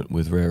crap moment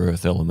with rare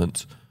earth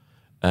elements.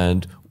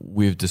 And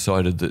we've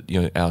decided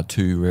that, our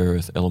 2 rare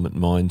earth element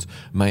mines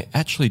may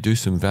actually do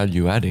some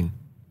value adding,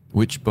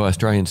 which by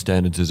Australian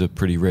standards is a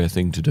pretty rare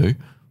thing to do.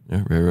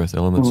 Rare earth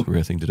elements, a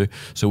rare thing to do.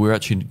 So we're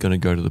actually going to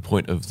go to the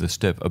point of the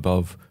step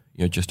above,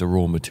 just a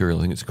raw material.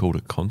 I think it's called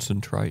a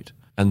concentrate.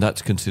 And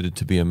that's considered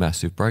to be a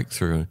massive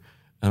breakthrough.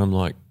 And I'm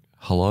like,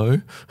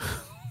 hello?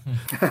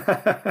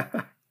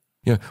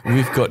 Yeah,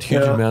 we've got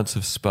huge amounts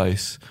of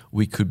space.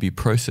 We could be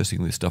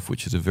processing this stuff,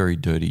 which is a very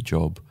dirty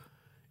job,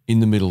 in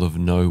the middle of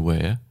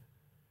nowhere,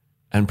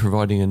 and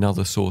providing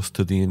another source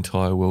to the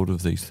entire world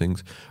of these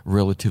things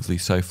relatively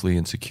safely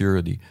and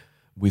security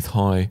with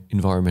high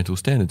environmental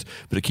standards.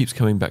 But it keeps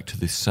coming back to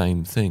this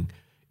same thing.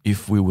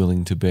 If we're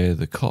willing to bear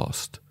the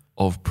cost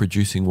of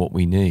producing what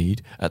we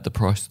need at the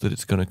price that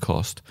it's going to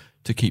cost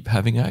to keep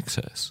having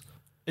access.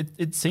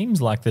 It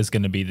seems like there's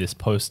going to be this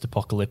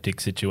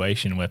post-apocalyptic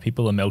situation where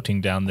people are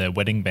melting down their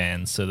wedding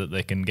bands so that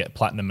they can get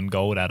platinum and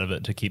gold out of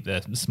it to keep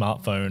their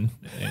smartphone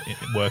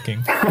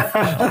working.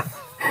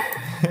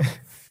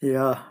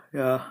 Yeah.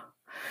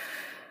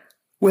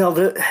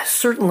 Well,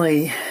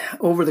 certainly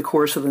over the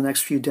course of the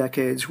next few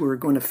decades, we're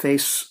going to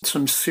face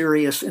some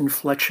serious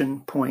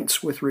inflection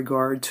points with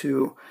regard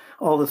to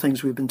all the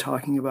things we've been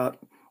talking about: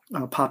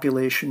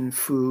 population,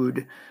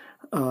 food,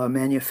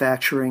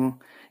 manufacturing,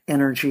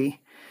 energy.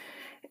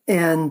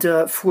 And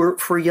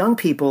for young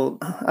people,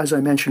 as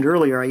I mentioned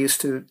earlier, I used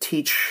to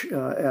teach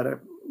at a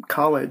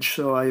college,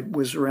 so I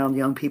was around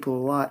young people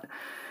a lot.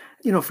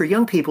 For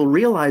young people,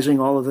 realizing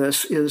all of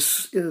this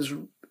is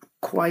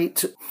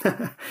quite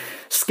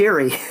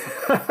scary.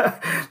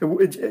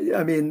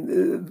 I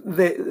mean,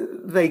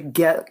 they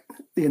get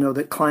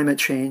that climate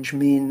change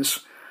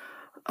means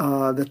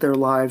that their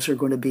lives are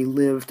going to be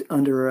lived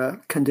under a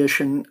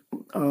condition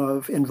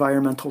of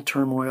environmental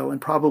turmoil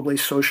and probably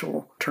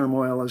social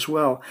turmoil as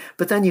well.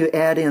 But then you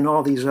add in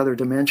all these other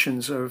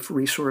dimensions of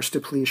resource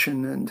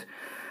depletion and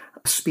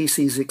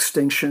species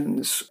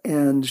extinctions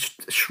and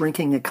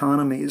shrinking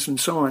economies and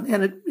so on.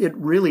 And it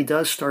really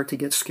does start to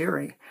get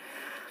scary.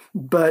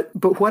 But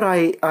what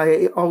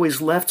I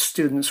always left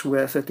students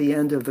with at the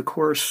end of the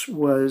course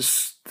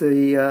was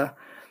the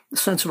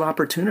sense of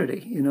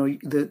opportunity.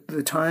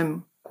 The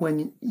time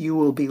when you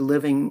will be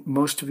living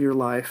most of your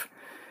life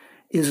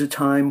is a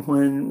time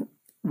when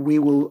we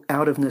will,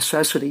 out of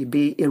necessity,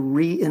 be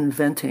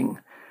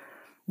reinventing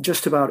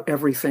just about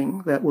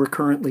everything that we're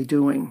currently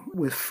doing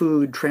with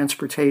food,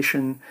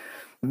 transportation,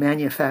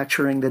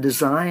 manufacturing, the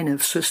design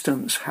of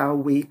systems, how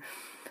we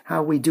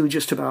do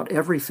just about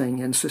everything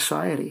in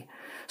society.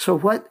 So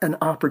what an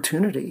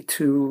opportunity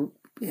to,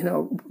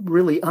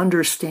 really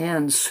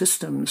understand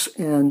systems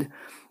and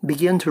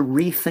begin to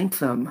rethink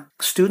them.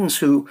 Students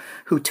who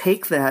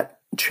take that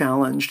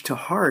challenge to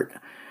heart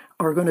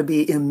are going to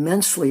be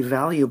immensely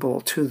valuable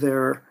to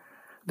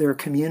their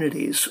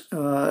communities.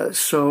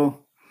 So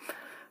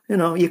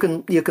you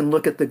can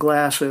look at the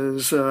glass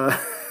as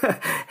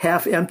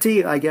half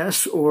empty, I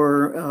guess,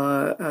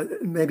 or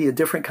maybe a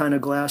different kind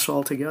of glass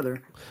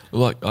altogether.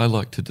 I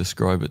like to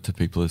describe it to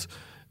people as,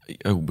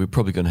 we're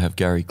probably going to have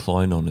Gary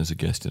Klein on as a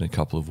guest in a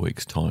couple of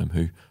weeks' time,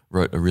 who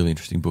wrote a really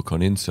interesting book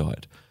on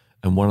insight.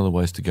 And one of the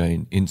ways to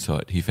gain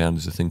insight he found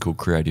is a thing called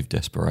creative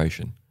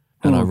desperation.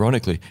 And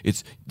ironically,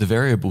 it's the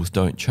variables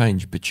don't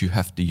change, but you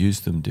have to use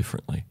them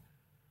differently.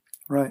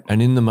 Right.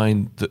 And in the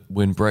main,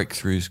 when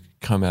breakthroughs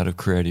come out of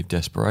creative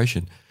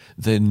desperation,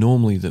 they're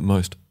normally the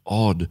most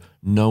odd.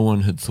 No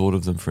one had thought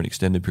of them for an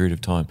extended period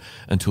of time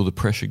until the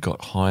pressure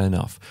got high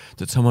enough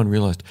that someone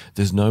realized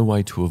there's no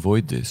way to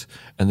avoid this,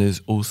 and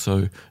there's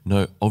also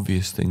no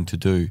obvious thing to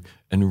do,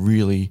 and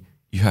really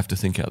you have to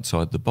think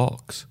outside the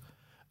box.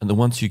 And then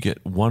once you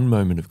get one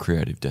moment of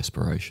creative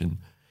desperation,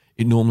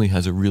 it normally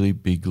has a really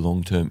big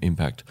long-term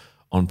impact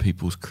on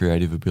people's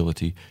creative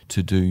ability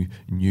to do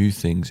new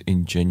things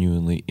in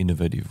genuinely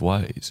innovative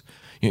ways.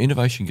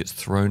 Innovation gets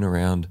thrown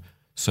around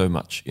so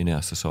much in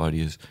our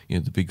society as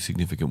the big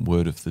significant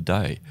word of the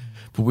day.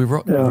 But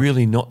we're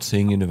really not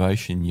seeing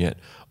innovation yet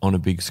on a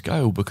big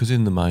scale, because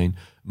in the main,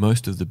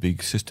 most of the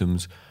big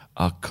systems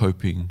are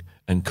coping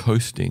and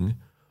coasting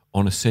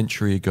on a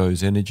century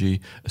ago's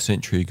energy, a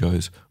century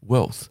ago's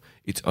wealth.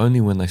 It's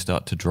only when they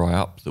start to dry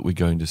up that we're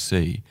going to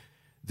see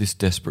this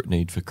desperate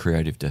need for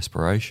creative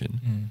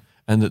desperation.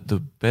 And that the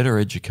better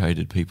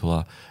educated people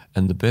are,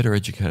 and the better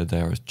educated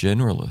they are as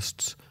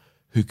generalists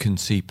who can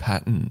see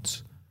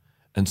patterns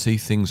and see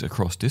things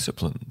across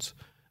disciplines,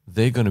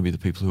 they're going to be the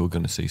people who are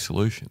going to see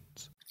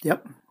solutions.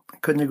 Yep, I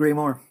couldn't agree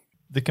more.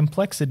 The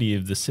complexity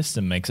of the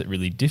system makes it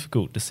really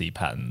difficult to see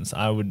patterns.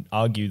 I would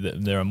argue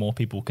that there are more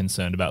people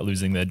concerned about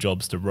losing their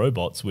jobs to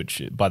robots,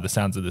 which, by the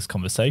sounds of this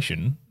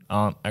conversation,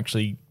 aren't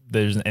actually,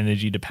 there's an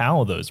energy to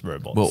power those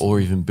robots. Well, or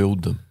even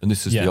build them. And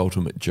this is the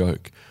ultimate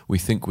joke. We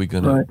think we're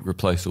going to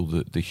replace all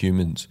the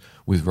humans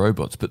with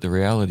robots, but the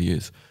reality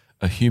is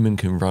a human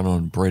can run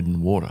on bread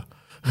and water.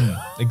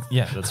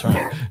 Yeah, that's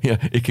right.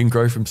 It can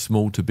grow from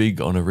small to big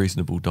on a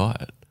reasonable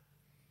diet.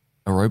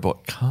 A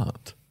robot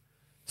can't.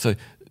 So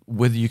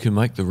whether you can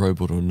make the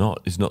robot or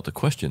not is not the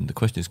question. The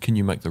question is, can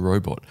you make the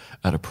robot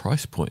at a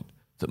price point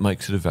that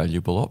makes it a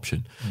valuable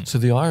option? So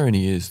the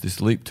irony is this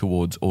leap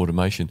towards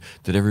automation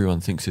that everyone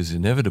thinks is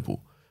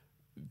inevitable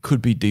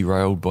could be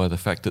derailed by the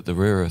fact that the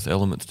rare earth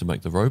elements to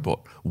make the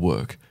robot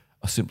work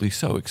are simply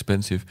so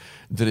expensive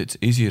that it's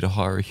easier to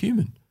hire a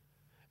human.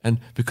 And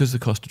because the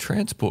cost of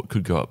transport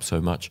could go up so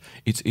much,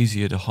 it's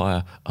easier to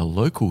hire a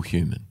local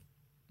human.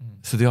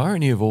 So the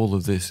irony of all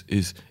of this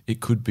is it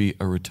could be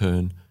a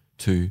return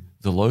to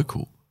the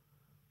local,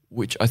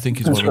 which I think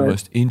is That's one of the right.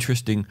 most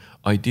interesting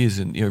ideas.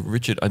 And,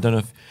 Richard, I don't know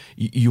if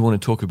you want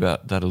to talk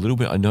about that a little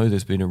bit. I know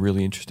there's been a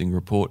really interesting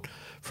report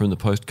from the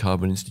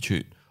Post-Carbon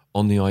Institute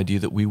on the idea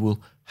that we will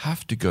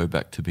have to go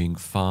back to being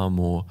far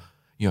more,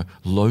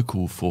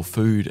 local for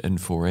food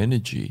and for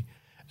energy,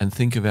 and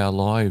think of our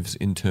lives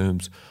in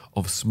terms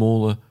of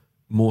smaller,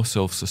 more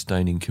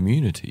self-sustaining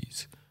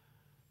communities.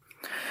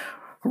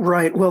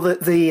 Right. Well,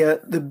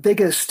 the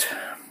biggest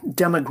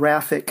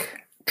demographic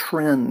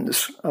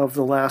trends of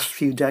the last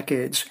few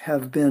decades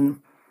have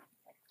been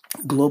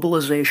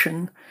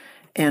globalization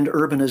and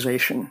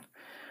urbanization.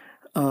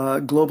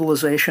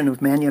 Globalization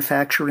of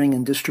manufacturing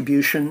and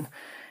distribution,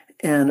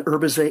 and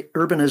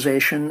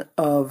urbanization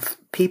of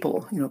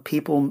people,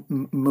 people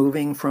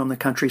moving from the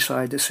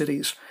countryside to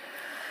cities.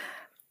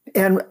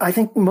 And I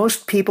think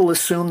most people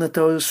assume that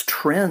those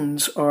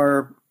trends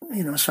are,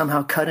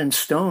 somehow cut in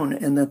stone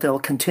and that they'll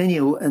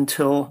continue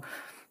until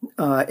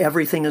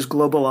everything is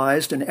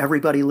globalized and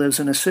everybody lives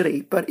in a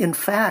city. But in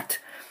fact,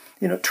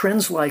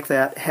 trends like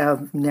that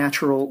have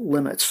natural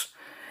limits.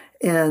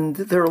 And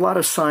there are a lot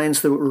of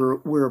signs that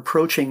we're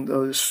approaching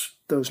those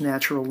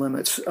natural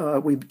limits.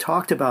 We've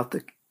talked about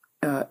the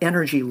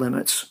energy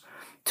limits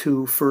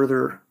to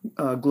further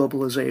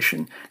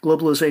globalization.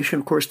 Globalization,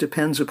 of course,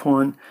 depends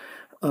upon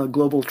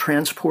global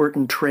transport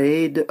and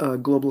trade,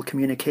 global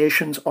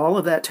communications. All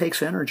of that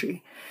takes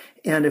energy.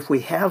 And if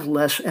we have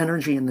less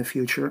energy in the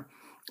future,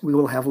 we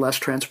will have less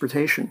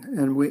transportation,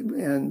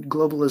 and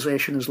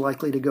globalization is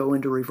likely to go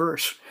into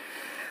reverse.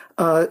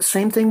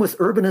 Same thing with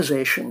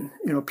urbanization.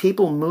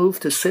 People move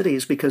to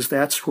cities because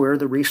that's where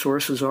the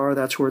resources are,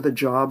 that's where the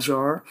jobs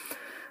are.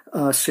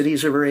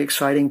 Cities are very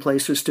exciting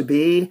places to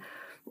be.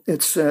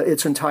 It's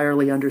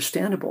entirely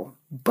understandable.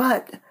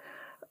 But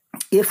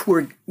if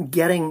we're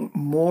getting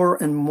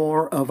more and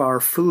more of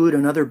our food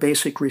and other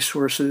basic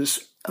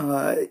resources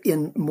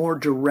in more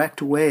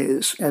direct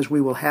ways, as we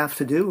will have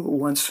to do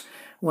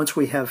once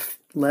we have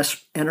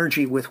less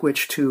energy with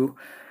which to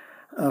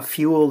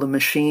fuel the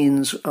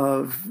machines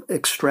of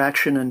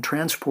extraction and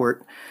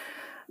transport,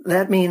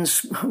 that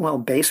means, well,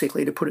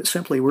 basically, to put it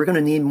simply, we're going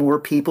to need more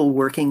people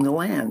working the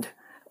land.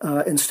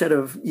 Instead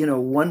of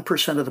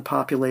 1% of the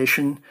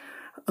population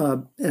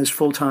as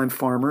full-time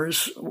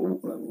farmers,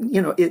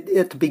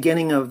 at the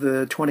beginning of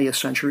the 20th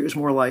century, it was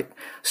more like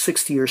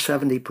 60 or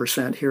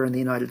 70% here in the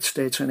United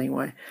States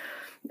anyway.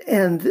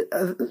 And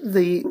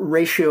the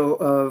ratio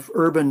of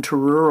urban to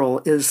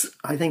rural is,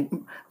 I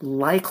think,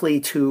 likely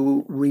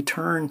to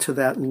return to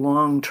that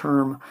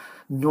long-term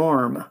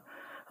norm,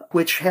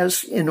 which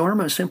has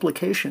enormous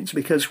implications,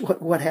 because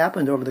what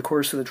happened over the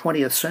course of the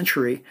 20th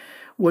century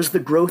was the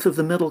growth of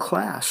the middle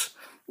class.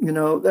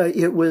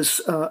 It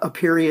was a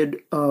period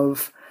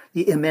of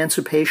the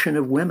emancipation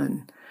of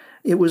women.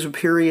 It was a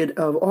period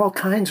of all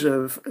kinds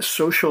of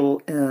social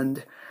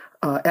and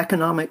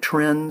economic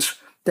trends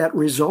that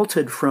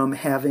resulted from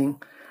having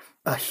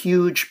a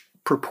huge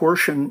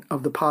proportion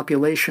of the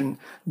population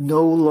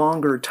no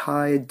longer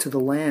tied to the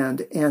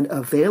land and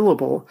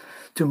available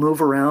to move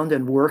around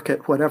and work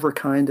at whatever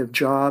kind of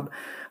job,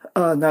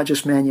 not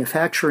just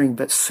manufacturing,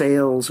 but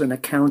sales and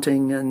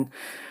accounting and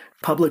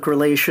public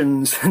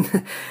relations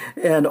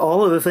and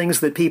all of the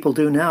things that people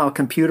do now,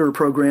 computer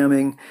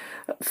programming,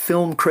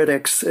 film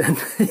critics, and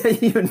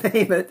you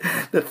name it,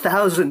 the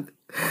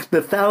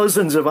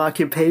thousands of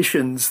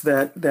occupations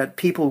that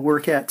people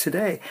work at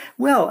today.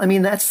 Well, I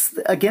mean, that's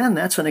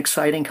an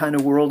exciting kind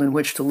of world in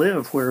which to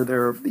live, where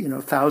there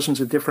are,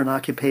 thousands of different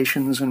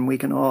occupations and we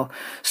can all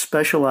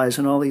specialize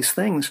in all these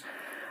things.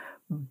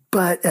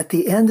 But at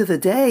the end of the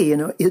day,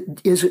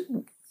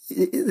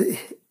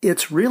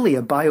 it's really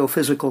a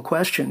biophysical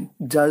question.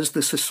 Does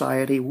the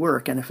society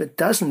work? And if it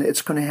doesn't,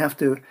 it's going to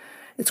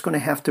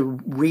have to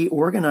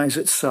reorganize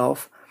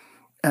itself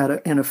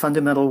in a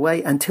fundamental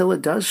way until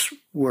it does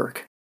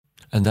work.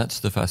 And that's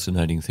the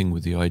fascinating thing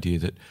with the idea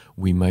that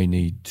we may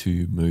need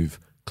to move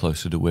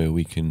closer to where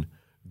we can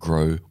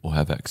grow or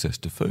have access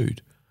to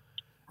food.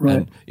 Right.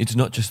 And it's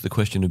not just the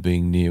question of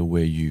being near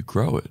where you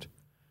grow it.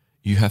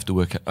 You have to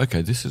work out,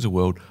 okay, this is a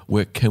world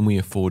where can we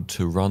afford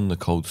to run the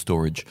cold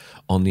storage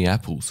on the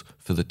apples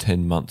for the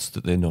 10 months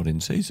that they're not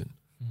in season?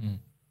 Mm-hmm.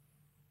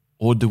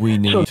 Or do we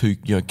need to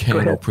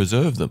can or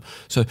preserve them?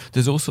 So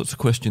there's all sorts of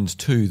questions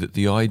too, that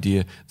the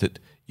idea that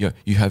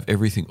you have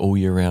everything all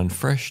year round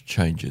fresh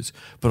changes.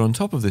 But on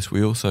top of this,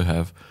 we also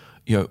have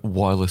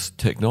wireless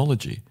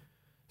technology.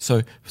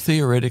 So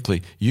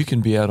theoretically, you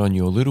can be out on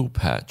your little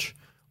patch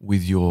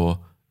with your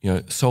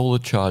solar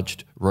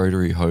charged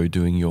rotary hoe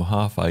doing your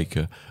half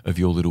acre of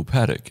your little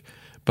paddock,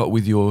 but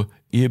with your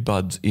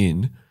earbuds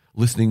in,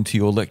 listening to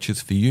your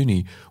lectures for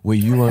uni, where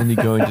you only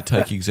going to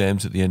take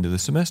exams at the end of the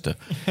semester,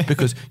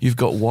 because you've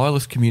got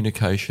wireless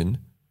communication,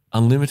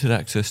 unlimited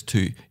access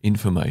to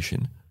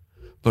information,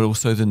 but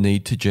also the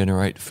need to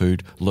generate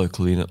food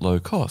locally and at low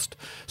cost.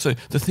 So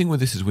the thing with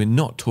this is we're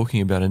not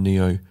talking about a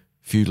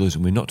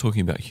neo-feudalism. We're not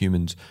talking about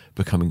humans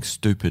becoming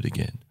stupid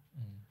again.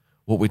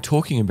 What we're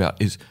talking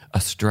about is a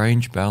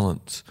strange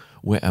balance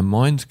where our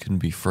minds can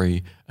be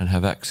free and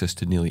have access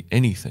to nearly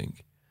anything.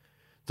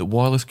 that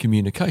wireless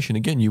communication,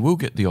 again, you will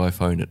get the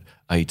iPhone at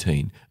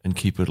 18 and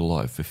keep it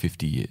alive for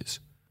 50 years.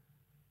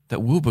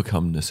 That will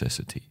become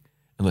necessity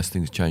unless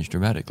things change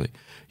dramatically.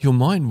 Your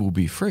mind will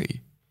be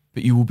free,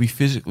 but you will be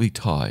physically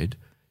tied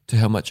to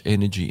how much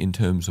energy in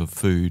terms of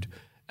food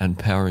and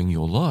powering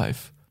your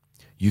life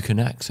you can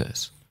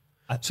access.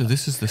 So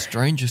this is the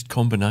strangest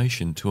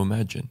combination to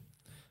imagine.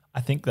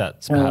 I think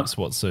that's perhaps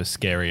what's so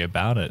scary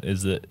about it,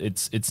 is that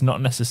it's not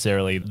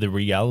necessarily the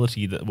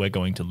reality that we're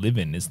going to live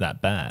in is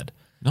that bad.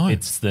 No.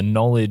 It's the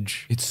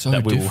knowledge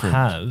that we different. will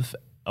have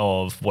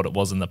of what it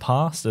was in the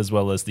past, as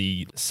well as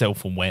the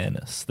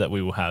self-awareness that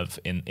we will have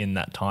in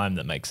that time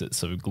that makes it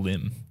so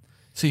glim.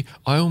 See,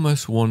 I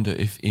almost wonder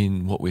if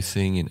in what we're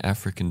seeing in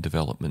African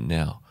development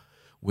now,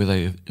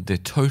 where they're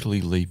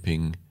totally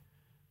leaping,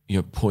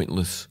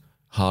 pointless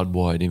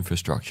hardwired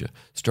infrastructure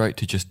straight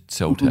to just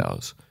cell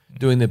towers,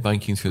 doing their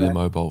banking through their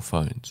mobile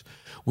phones.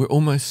 We're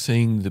almost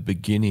seeing the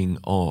beginning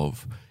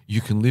of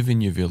you can live in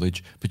your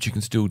village, but you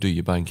can still do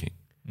your banking.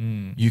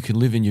 You can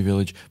live in your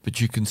village, but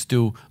you can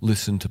still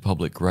listen to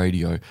public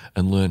radio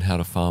and learn how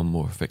to farm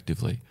more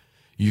effectively.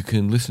 You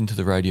can listen to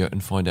the radio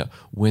and find out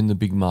when the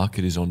big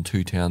market is on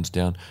 2 towns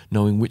down,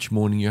 knowing which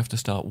morning you have to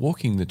start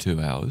walking the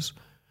 2 hours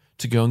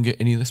to go and get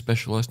any of the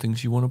specialised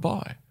things you want to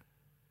buy.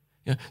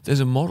 There's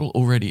a model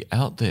already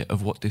out there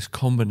of what this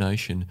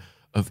combination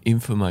of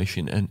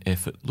information and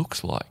effort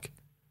looks like.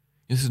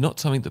 This is not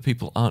something that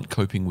people aren't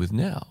coping with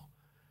now.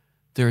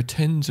 There are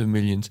tens of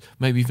millions,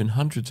 maybe even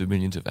hundreds of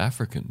millions of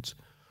Africans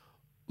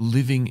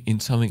living in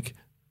something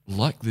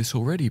like this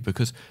already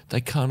because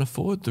they can't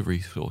afford the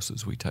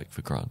resources we take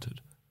for granted.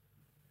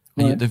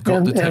 And yet they've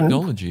got the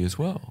technology as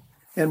well.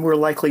 And we're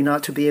likely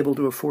not to be able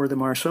to afford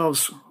them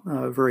ourselves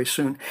very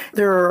soon.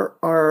 There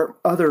are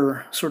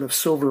other sort of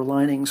silver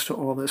linings to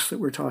all this that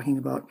we're talking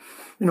about.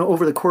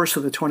 Over the course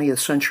of the 20th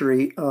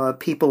century,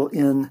 people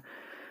in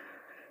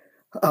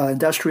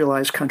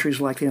industrialized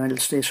countries like the United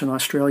States and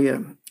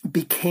Australia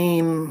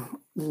became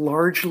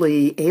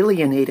largely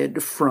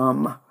alienated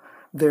from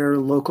their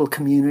local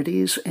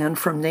communities and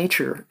from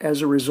nature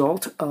as a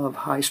result of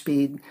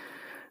high-speed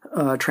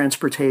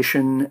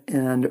transportation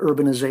and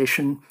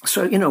urbanization.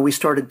 So, we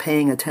started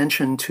paying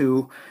attention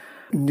to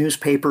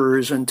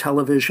newspapers and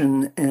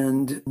television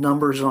and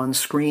numbers on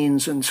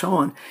screens and so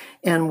on.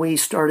 And we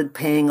started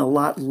paying a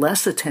lot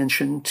less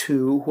attention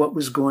to what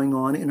was going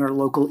on in our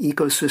local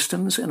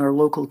ecosystems and our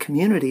local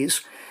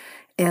communities.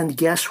 And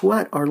guess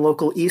what? Our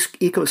local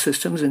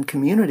ecosystems and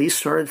communities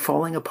started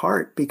falling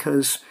apart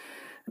because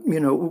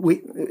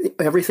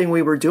everything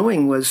we were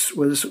doing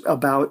was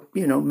about,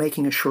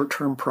 making a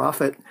short-term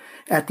profit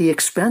at the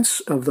expense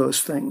of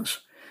those things.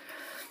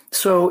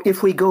 So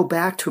if we go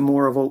back to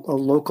more of a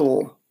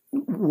local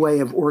way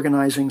of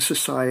organizing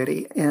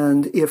society,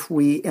 and if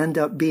we end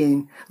up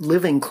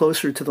living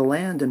closer to the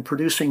land and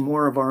producing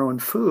more of our own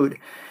food,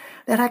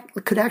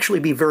 that could actually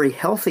be very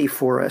healthy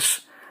for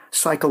us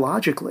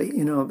psychologically.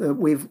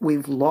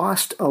 We've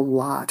lost a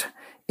lot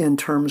in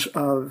terms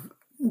of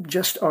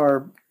just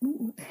our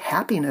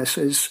happiness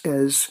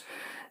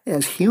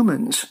as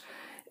humans,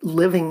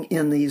 living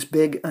in these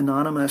big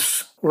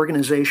anonymous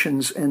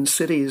organizations and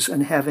cities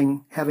and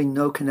having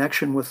no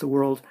connection with the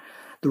world,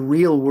 the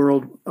real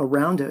world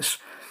around us.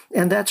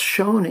 And that's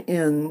shown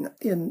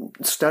in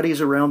studies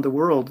around the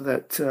world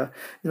that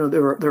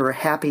there are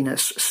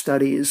happiness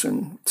studies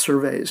and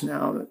surveys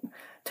now that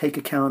take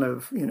account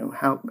of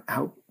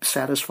how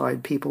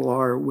satisfied people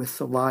are with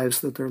the lives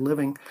that they're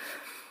living.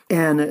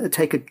 And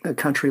take a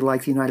country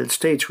like the United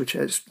States, which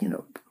has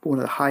one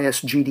of the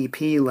highest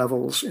GDP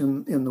levels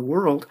in the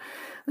world.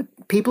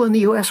 People in the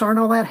U.S. aren't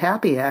all that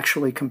happy,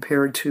 actually,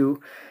 compared to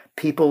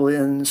people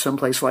in some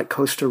place like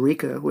Costa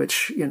Rica,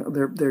 which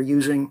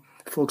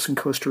folks in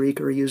Costa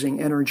Rica are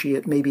using energy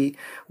at maybe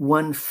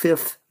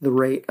 1/5 the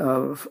rate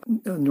of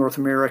North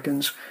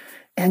Americans,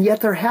 and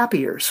yet they're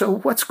happier. So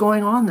what's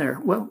going on there?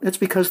 Well, it's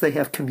because they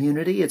have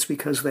community. It's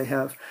because they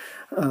have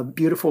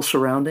beautiful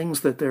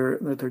surroundings that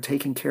they're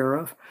taking care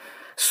of.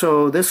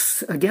 So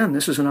this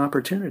is an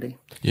opportunity.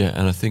 Yeah,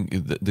 and I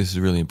think that this is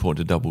really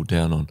important to double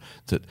down on,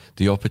 that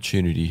the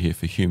opportunity here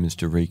for humans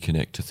to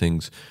reconnect to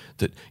things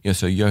that,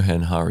 so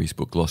Johann Hari's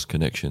book, Lost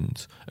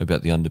Connections,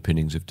 about the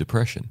underpinnings of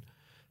depression.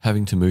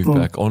 Having to move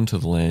back onto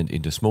the land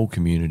into small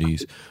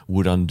communities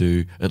would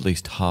undo at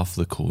least half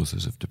the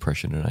causes of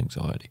depression and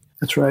anxiety.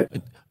 That's right.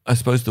 I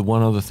suppose the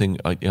one other thing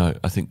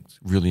I think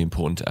really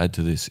important to add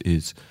to this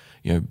is,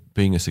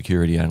 being a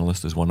security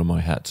analyst, as one of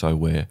my hats I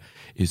wear,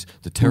 is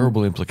the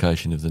terrible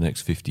implication of the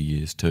next 50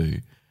 years too,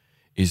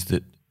 is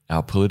that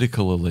our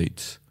political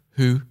elites,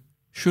 who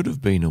should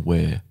have been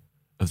aware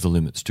of the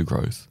limits to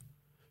growth,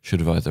 should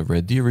have either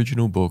read the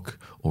original book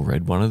or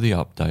read one of the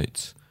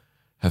updates,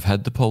 have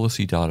had the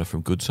policy data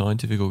from good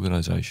scientific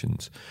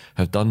organisations,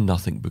 have done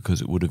nothing because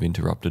it would have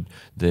interrupted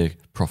their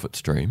profit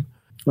stream,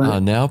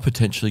 are now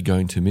potentially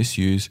going to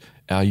misuse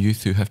our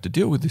youth who have to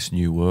deal with this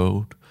new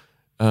world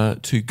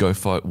to go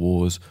fight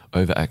wars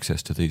over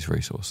access to these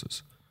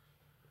resources.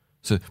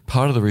 So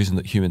part of the reason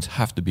that humans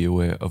have to be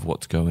aware of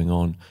what's going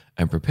on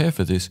and prepare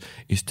for this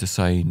is to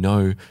say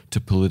no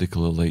to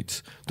political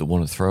elites that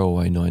want to throw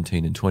away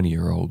 19 and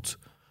 20-year-olds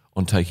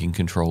on taking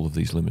control of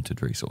these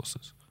limited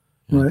resources.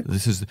 Right.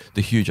 This is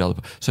the huge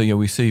other. So,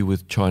 we see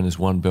with China's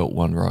One Belt,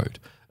 One Road,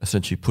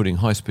 essentially putting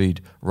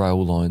high-speed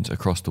rail lines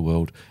across the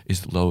world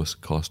is the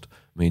lowest cost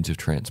means of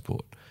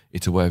transport.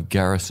 It's a way of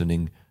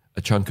garrisoning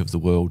a chunk of the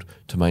world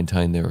to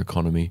maintain their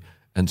economy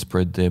and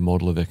spread their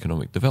model of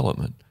economic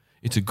development.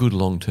 It's a good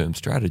long-term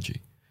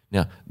strategy.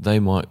 Now, they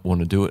might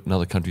want to do it and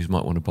other countries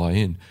might want to buy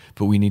in,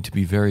 but we need to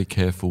be very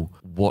careful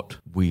what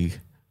we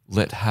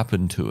let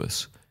happen to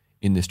us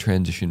in this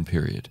transition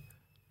period,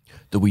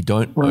 that we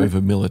don't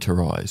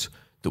over-militarize,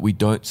 that we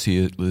don't see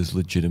it as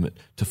legitimate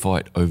to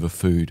fight over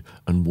food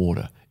and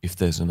water if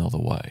there's another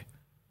way.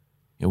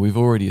 We've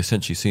already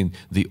essentially seen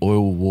the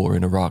oil war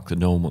in Iraq that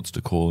no one wants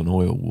to call an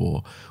oil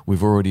war.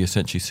 We've already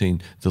essentially seen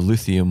the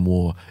lithium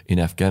war in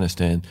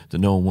Afghanistan that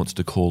no one wants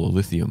to call a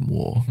lithium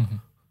war.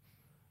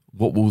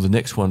 What will the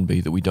next one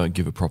be that we don't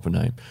give a proper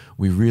name?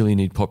 We really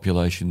need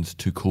populations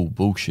to call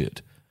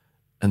bullshit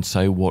and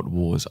say what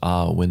wars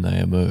are when they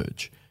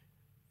emerge.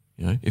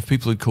 If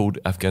people had called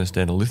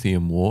Afghanistan a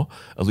lithium war,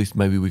 at least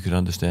maybe we could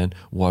understand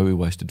why we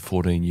wasted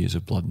 14 years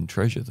of blood and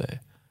treasure there.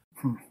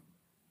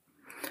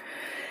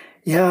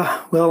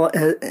 Yeah, well,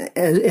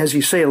 as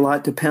you say, a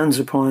lot depends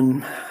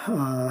upon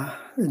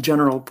the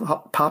general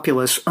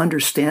populace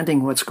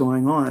understanding what's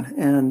going on,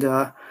 and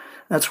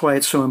that's why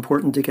it's so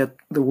important to get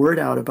the word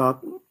out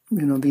about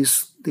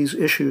these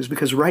issues,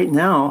 because right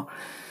now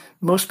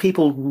most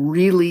people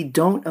really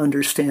don't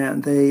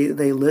understand.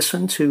 They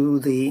listen to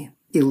the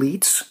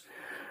elites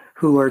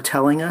who are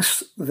telling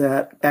us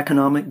that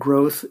economic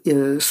growth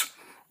is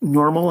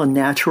normal and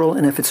natural,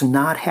 and if it's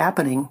not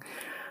happening,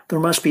 there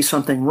must be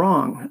something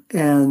wrong,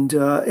 and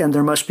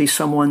there must be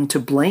someone to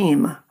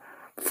blame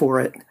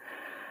for it.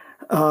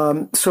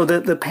 So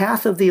the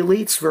path of the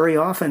elites very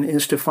often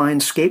is to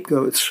find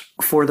scapegoats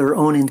for their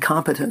own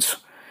incompetence.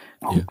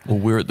 Yeah. Well,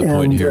 we're at the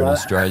point here in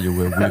Australia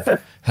where we've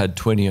had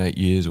 28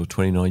 years or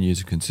 29 years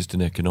of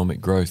consistent economic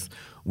growth.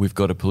 We've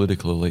got a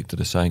political elite that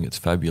are saying it's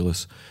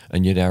fabulous,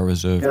 and yet our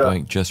Reserve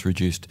Bank just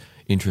reduced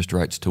interest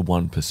rates to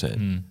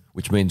 1%,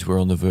 which means we're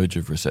on the verge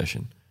of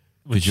recession.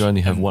 Because you only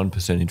have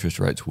 1% interest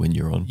rates when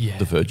you're on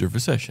the verge of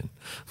recession.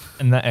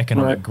 And that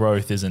economic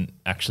growth isn't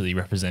actually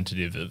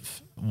representative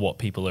of what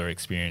people are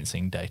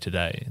experiencing day to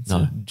day. It's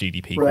a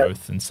GDP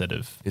growth instead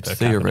of it's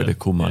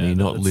theoretical money,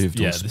 not lived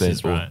or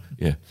spent.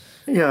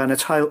 Yeah, and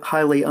it's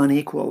highly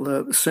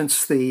unequal.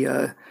 Since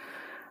the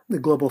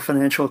global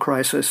financial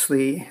crisis,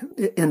 the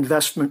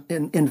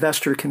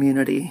investor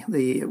community,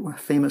 the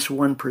famous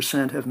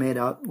 1%, have made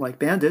out like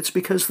bandits,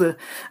 because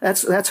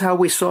that's how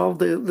we solved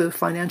the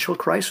financial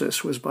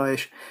crisis, was by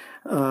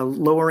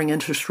lowering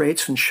interest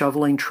rates and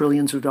shoveling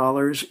trillions of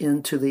dollars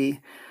into the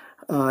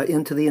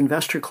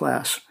investor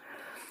class.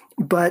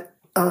 But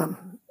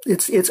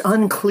it's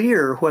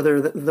unclear whether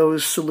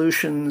those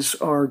solutions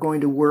are going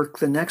to work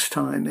the next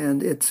time,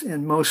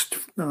 and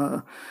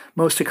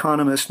most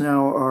economists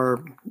now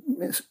are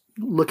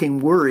looking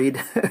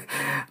worried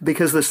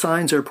because the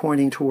signs are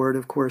pointing toward,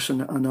 of course,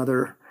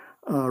 another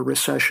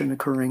recession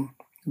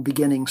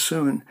beginning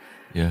soon.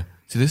 Yeah.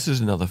 So this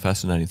is another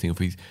fascinating thing.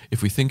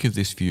 If we think of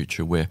this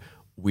future where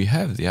we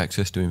have the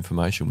access to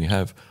information, we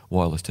have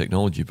wireless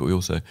technology, but we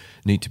also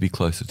need to be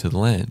closer to the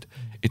land.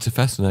 It's a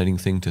fascinating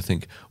thing to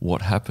think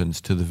what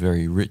happens to the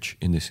very rich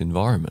in this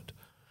environment.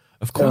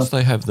 Of course,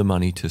 they have the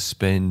money to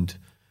spend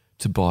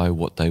to buy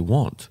what they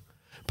want,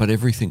 but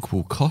everything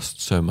will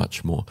cost so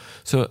much more.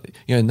 So,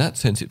 in that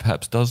sense, it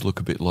perhaps does look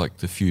a bit like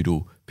the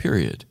feudal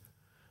period,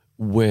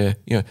 where,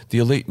 the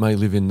elite may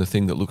live in the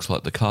thing that looks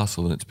like the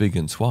castle and it's big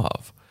and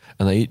suave,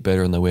 and they eat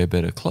better and they wear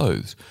better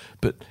clothes,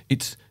 but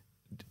it's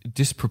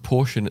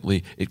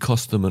disproportionately, it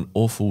costs them an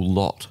awful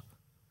lot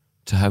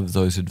to have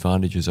those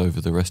advantages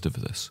over the rest of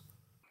us.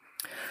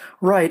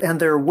 Right, and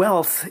their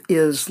wealth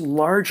is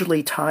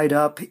largely tied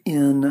up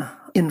in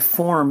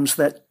forms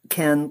that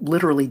can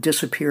literally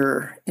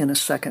disappear in a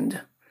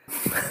second.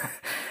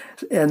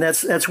 And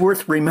that's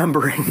worth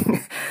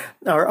remembering.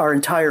 Our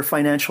entire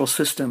financial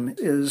system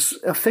is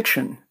a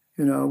fiction.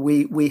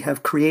 We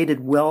have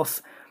created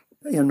wealth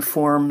in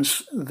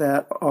forms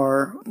that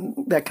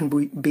can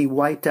be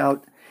wiped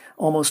out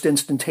almost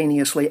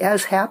instantaneously,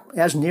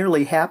 as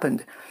nearly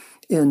happened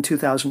in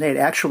 2008.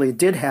 Actually, it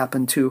did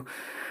happen to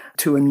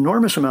an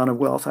enormous amount of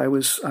wealth. I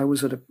was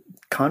at a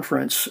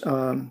conference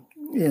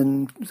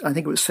in, I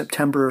think it was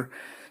September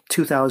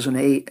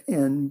 2008,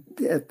 and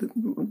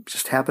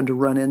just happened to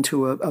run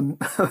into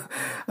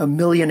a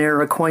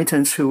millionaire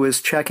acquaintance who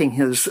was checking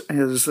his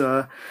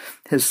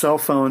cell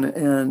phone,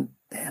 and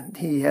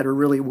he had a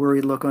really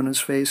worried look on his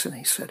face, and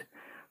he said,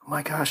 "Oh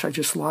my gosh, I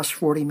just lost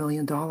 $40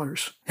 million."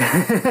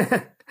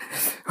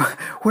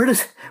 Where did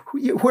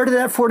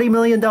that $40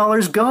 million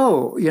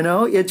go?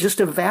 It just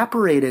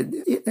evaporated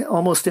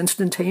almost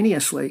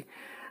instantaneously.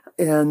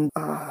 And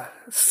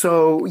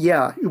so,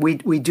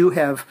 we do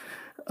have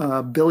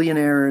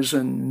billionaires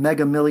and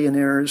mega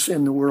millionaires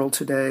in the world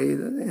today.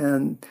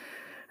 And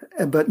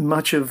but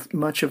much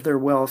of their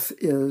wealth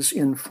is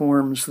in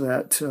forms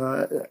that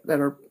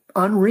are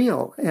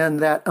unreal, and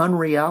that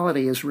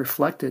unreality is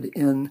reflected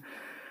in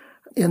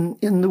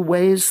the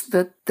ways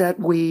that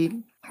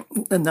we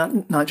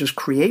not just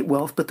create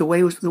wealth, but the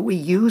ways that we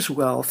use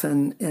wealth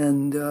and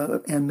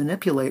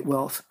manipulate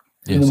wealth.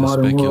 Yes, so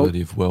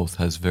speculative wealth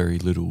has very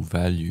little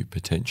value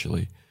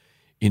potentially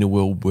in a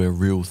world where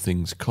real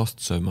things cost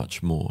so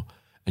much more,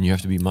 and you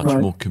have to be much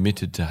more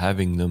committed to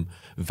having them,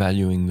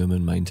 valuing them,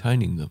 and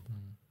maintaining them.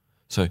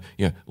 So,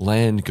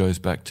 land goes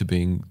back to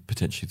being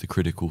potentially the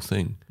critical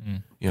thing.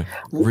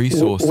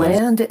 Resources.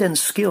 Land and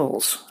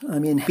skills. I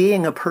mean,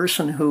 being a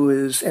person who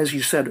is, as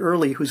you said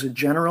earlier, who's a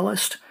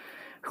generalist,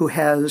 who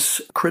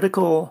has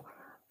critical,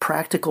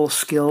 practical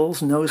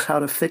skills, knows how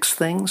to fix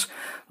things,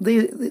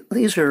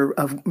 these are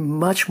of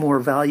much more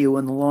value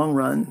in the long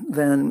run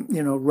than,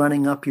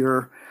 running up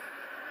your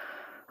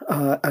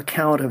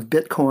account of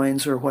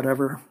Bitcoins or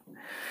whatever,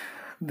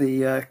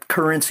 the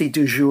currency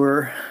du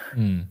jour.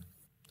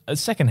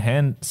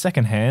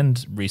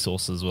 Secondhand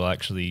resources will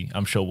actually,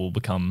 I'm sure, will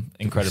become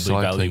incredibly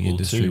valuable too. The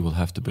industry will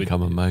have to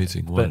become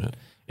amazing, won't it?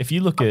 If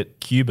you look at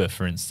Cuba,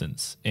 for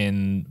instance,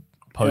 in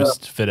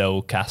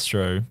post-Fidel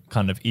Castro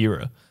kind of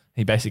era,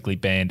 he basically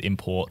banned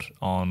import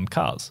on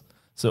cars.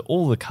 So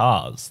all the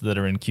cars that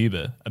are in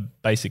Cuba are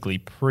basically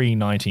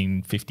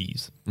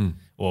pre-1950s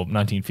or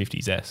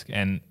 1950s-esque,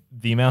 and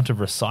the amount of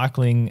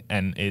recycling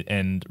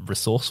and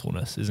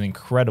resourcefulness is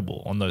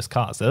incredible on those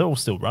cars. They're all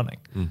still running,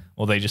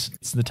 or they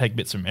take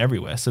bits from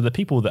everywhere. So the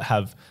people that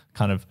have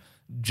kind of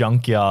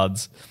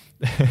junkyards,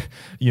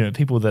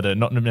 people that are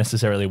not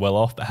necessarily well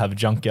off but have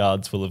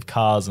junkyards full of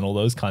cars and all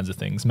those kinds of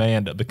things may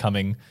end up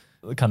becoming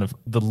kind of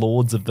the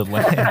lords of the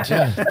land.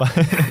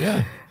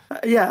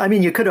 Yeah, I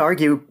mean, you could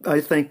argue, I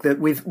think, that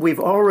we've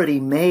already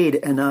made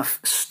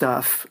enough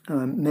stuff,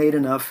 made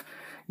enough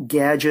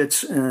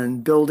gadgets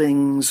and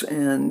buildings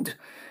and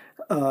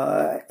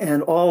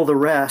all the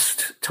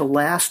rest to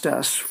last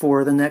us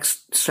for the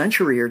next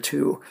century or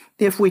two,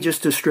 if we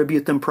just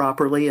distribute them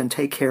properly and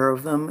take care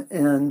of them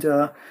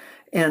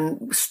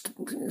and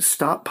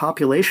stop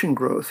population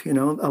growth. A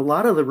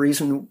lot of the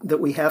reason that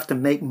we have to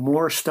make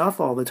more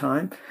stuff all the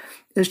time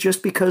is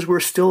just because we're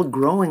still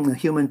growing the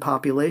human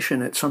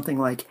population at something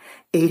like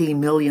 80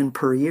 million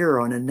per year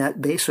on a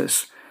net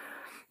basis,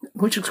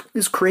 which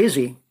is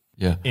crazy.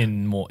 Yeah.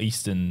 In more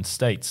eastern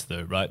states,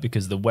 though, right?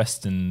 Because the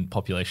western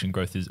population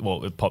growth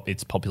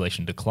it's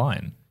population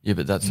decline. Yeah,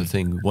 but that's the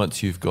thing.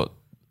 Once you've got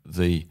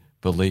the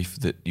belief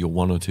that your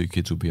one or two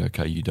kids will be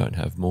okay, you don't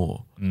have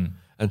more.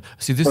 And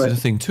see, this is the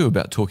thing too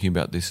about talking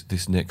about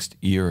this next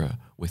era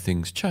where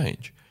things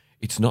change.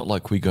 It's not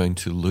like we're going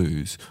to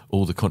lose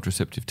all the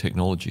contraceptive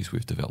technologies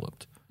we've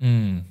developed.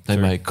 They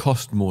may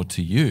cost more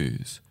to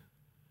use,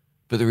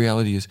 but the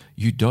reality is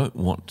you don't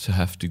want to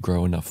have to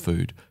grow enough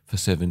food for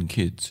 7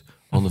 kids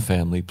on the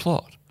family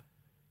plot.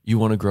 You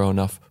want to grow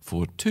enough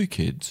for 2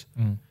 kids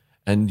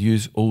and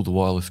use all the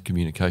wireless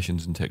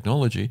communications and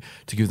technology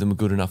to give them a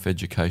good enough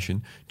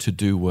education to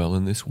do well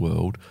in this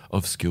world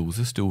of skills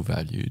are still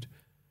valued,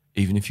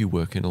 even if you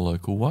work in a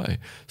local way.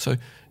 So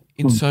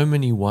in so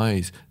many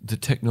ways, the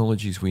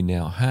technologies we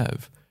now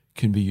have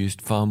can be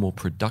used far more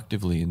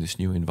productively in this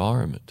new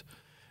environment.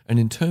 And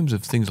in terms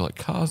of things like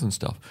cars and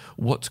stuff,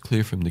 what's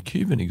clear from the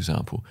Cuban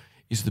example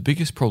is the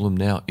biggest problem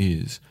now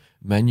is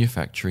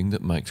manufacturing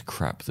that makes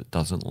crap that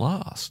doesn't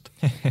last.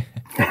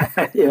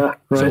 Yeah,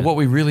 right. So what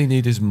we really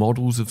need is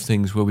models of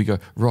things where we go,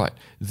 right,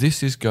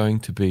 this is going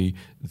to be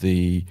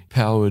the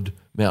powered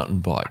mountain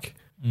bike,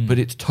 but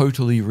it's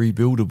totally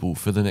rebuildable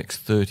for the next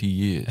 30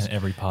 years. And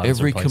every part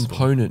is replaceable.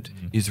 Component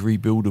is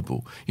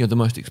rebuildable. The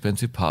most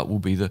expensive part will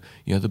be the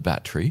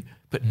battery,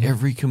 but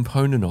every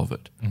component of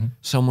it,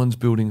 someone's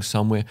building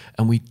somewhere,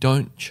 and we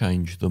don't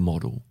change the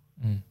model.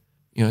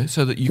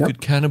 So that you could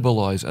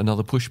cannibalize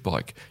another push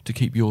bike to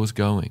keep yours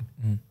going.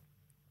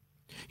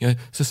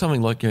 So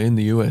something like in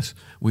the US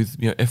with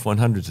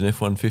F100s and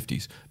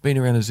F150s, been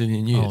around a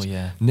zillion years,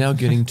 now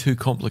getting too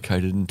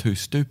complicated and too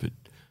stupid.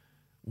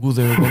 Will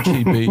there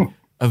eventually be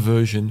a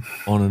version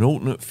on an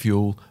alternate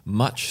fuel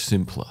much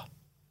simpler?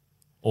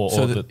 Or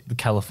the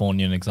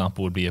Californian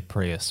example would be a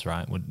Prius,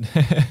 right?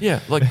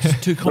 Like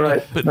just too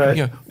complicated.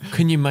 Right, but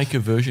can you make a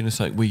version of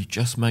something where you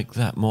just make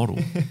that model?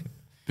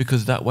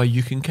 Because that way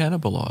you can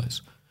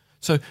cannibalize.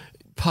 So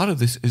part of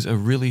this is a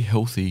really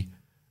healthy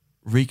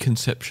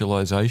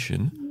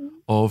reconceptualization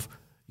of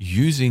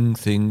using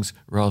things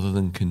rather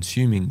than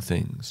consuming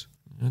things.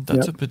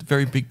 That's a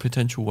very big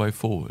potential way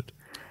forward.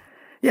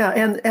 Yeah,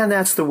 and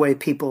that's the way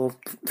people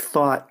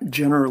thought,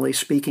 generally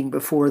speaking,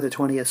 before the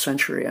 20th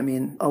century. I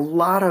mean, a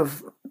lot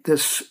of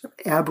this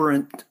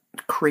aberrant,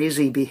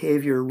 crazy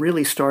behavior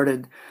really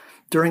started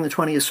during the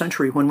 20th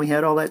century when we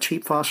had all that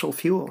cheap fossil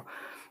fuel.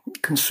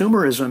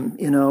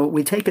 Consumerism,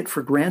 we take it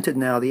for granted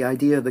now, the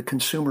idea of the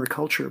consumer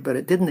culture, but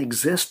it didn't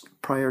exist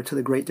prior to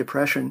the Great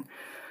Depression.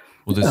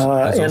 Well, there's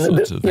all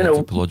sorts of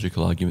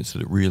anthropological arguments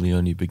that it really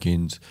only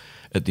begins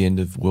at the end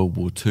of World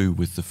War II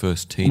with the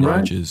first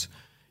teenagers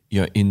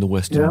in the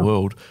Western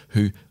world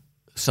who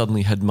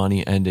suddenly had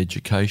money and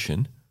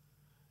education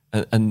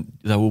and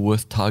they were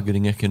worth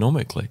targeting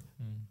economically.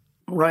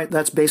 Right.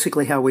 That's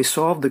basically how we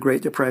solved the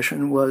Great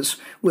Depression, was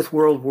with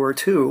World War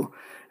II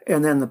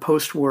and then the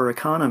post-war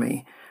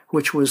economy,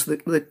 which was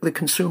the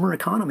consumer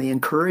economy,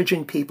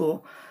 encouraging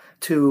people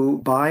to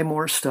buy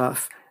more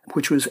stuff,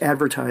 which was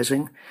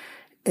advertising,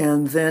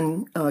 and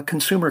then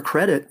consumer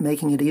credit,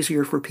 making it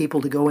easier for people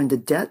to go into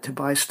debt to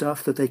buy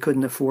stuff that they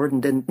couldn't afford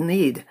and didn't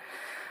need.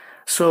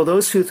 So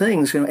those two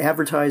things,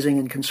 advertising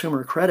and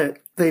consumer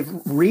credit, they've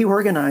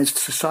reorganized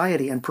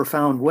society in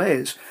profound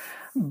ways,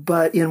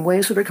 but in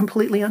ways that are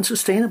completely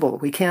unsustainable.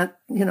 We can't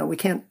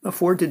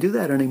afford to do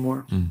that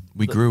anymore.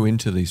 We grew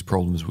into these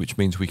problems, which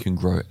means we can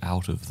grow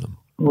out of them.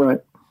 Right.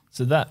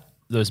 So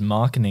those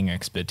marketing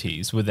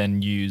expertise were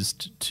then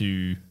used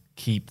to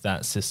keep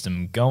that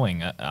system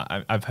going.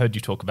 I've heard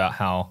you talk about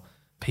how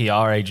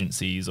PR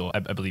agencies, or I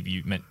believe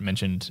you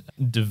mentioned,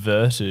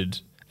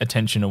 diverted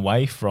attention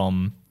away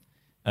from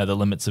the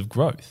limits of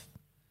growth.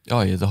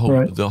 Oh yeah,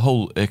 the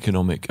whole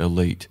economic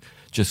elite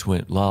just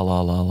went la la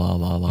la la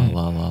la la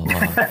la la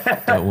la.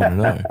 Don't want to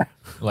know.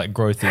 Like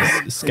growth is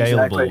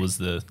scalable. Exactly.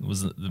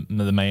 was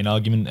the main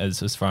argument,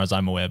 as far as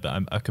I'm aware,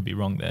 but I could be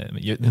wrong there.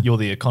 You're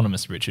the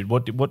economist, Richard.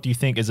 What do you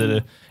think? Is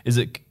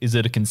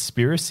it a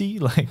conspiracy?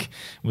 Like,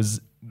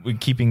 was we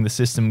keeping the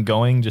system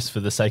going just for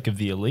the sake of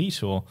the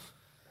elite, or?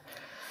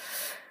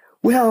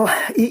 Well,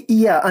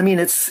 yeah. I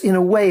mean, in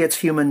a way, it's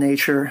human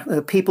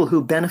nature. People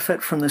who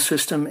benefit from the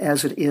system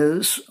as it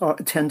is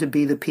tend to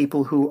be the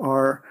people who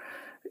are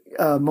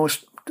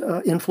most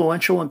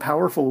influential and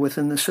powerful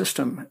within the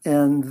system,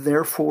 and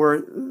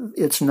therefore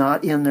it's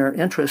not in their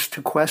interest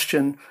to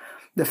question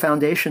the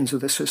foundations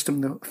of the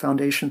system, the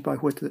foundations by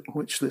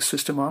which the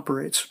system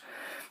operates.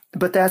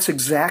 But that's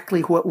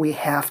exactly what we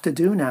have to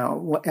do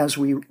now, as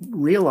we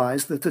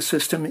realize that the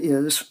system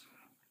is,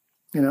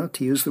 to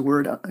use the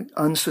word,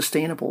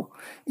 unsustainable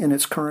in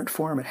its current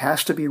form. It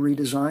has to be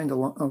redesigned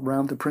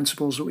around the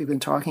principles that we've been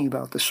talking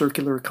about: the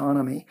circular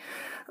economy,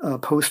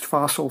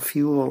 post-fossil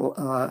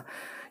fuel,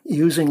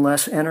 using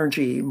less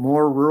energy,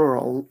 more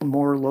rural,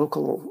 more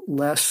local,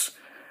 less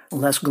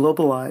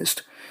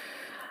globalized.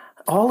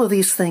 All of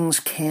these things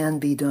can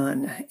be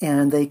done,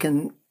 and they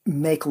can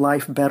make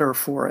life better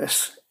for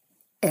us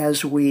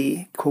as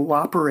we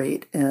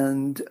cooperate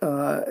and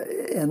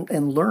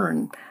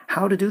learn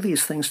how to do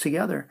these things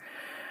together.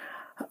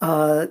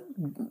 But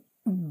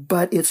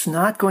it's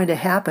not going to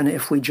happen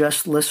if we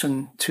just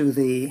listen to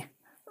the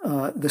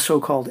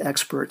so-called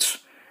experts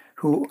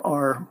who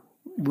are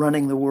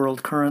running the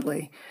world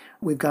currently.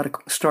 We've got to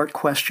start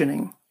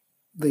questioning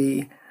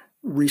the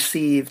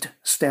received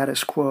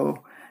status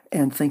quo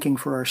and thinking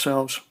for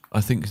ourselves.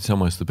 I think it's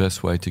almost the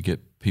best way to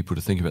get people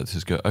to think about this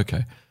is go,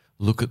 okay,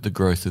 look at the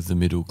growth of the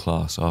middle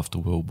class after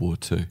World War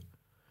II.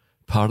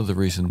 Part of the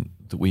reason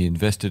that we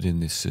invested in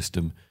this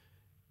system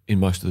in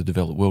most of the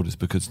developed world is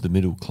because the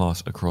middle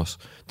class across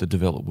the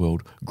developed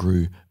world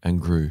grew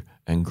and grew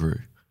and grew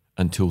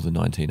until the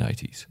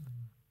 1980s.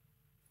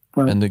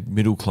 Right. And the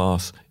middle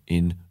class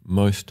in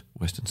most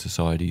Western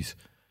societies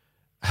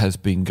has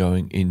been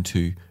going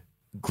into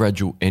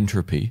gradual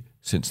entropy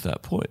since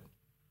that point.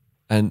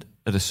 And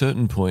at a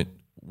certain point,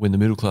 when the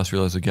middle class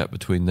realize the gap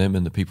between them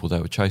and the people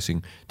they were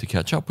chasing to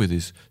catch up with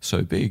is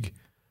so big,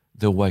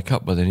 they'll wake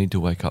up, but they need to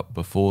wake up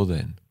before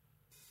then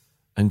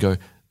and go,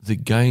 the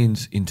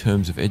gains in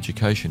terms of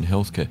education,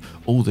 healthcare,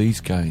 all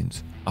these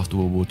gains after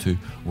World War II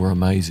were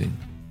amazing.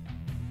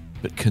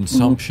 But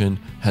consumption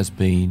has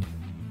been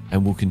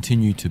and will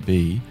continue to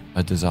be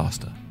a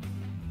disaster.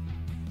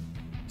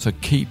 So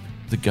keep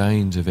the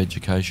gains of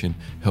education,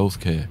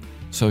 healthcare,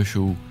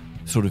 social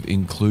sort of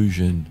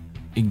inclusion,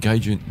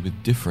 engagement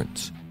with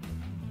difference,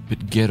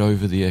 but get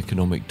over the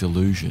economic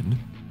delusion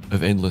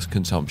of endless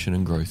consumption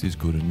and growth is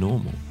good and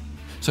normal.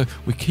 So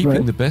we're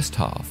keeping the best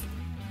half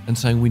and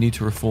saying we need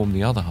to reform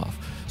the other half.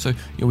 So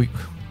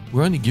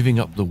we're only giving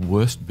up the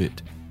worst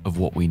bit of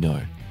what we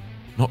know,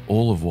 not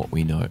all of what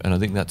we know. And I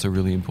think that's a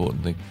really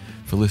important thing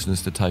for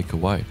listeners to take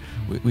away.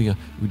 We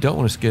don't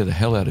want to scare the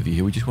hell out of you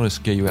here. We just want to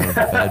scare you out of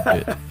the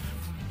bad bit.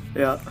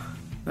 Yeah,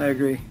 I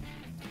agree.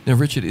 Now,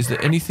 Richard, is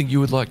there anything you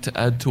would like to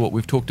add to what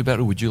we've talked about,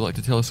 or would you like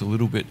to tell us a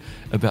little bit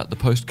about the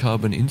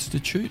Post-Carbon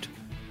Institute?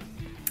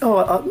 Oh,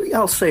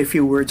 I'll say a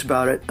few words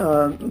about it.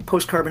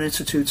 Post-Carbon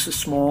Institute's a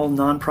small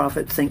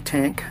nonprofit think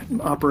tank,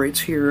 operates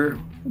here,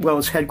 well,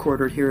 it's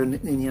headquartered here in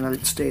the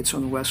United States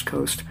on the West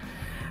Coast.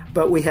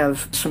 But we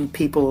have some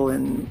people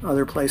in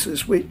other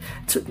places.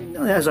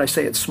 As I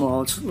say, it's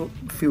small. It's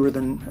fewer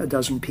than a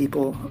dozen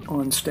people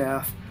on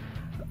staff.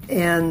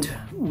 And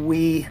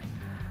we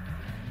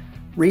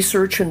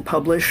research and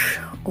publish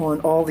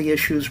on all the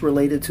issues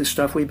related to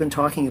stuff we've been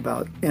talking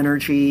about: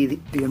 energy,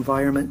 the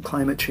environment,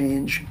 climate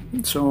change,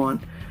 and so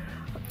on.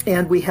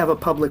 And we have a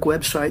public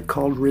website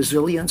called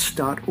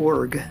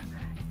resilience.org.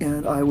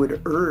 And I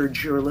would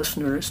urge your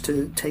listeners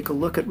to take a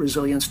look at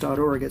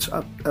resilience.org. It's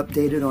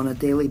updated on a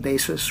daily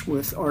basis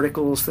with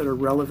articles that are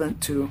relevant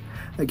to,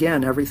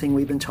 again, everything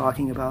we've been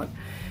talking about.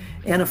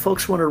 And if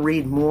folks want to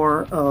read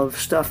more of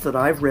stuff that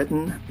I've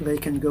written, they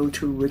can go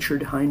to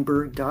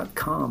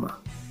richardheinberg.com.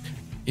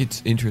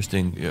 It's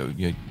interesting,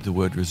 the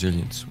word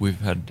resilience.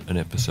 We've had an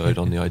episode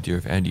on the idea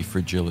of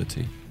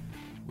anti-fragility,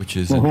 which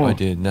is an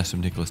idea Nassim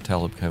Nicholas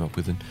Taleb came up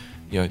with. And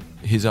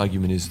his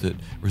argument is that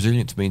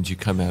resilience means you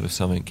come out of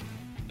something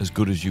as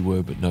good as you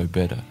were but no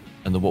better,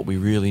 and that what we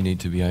really need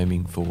to be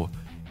aiming for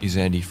is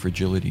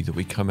anti-fragility, that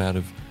we come out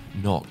of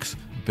knocks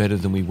better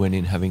than we went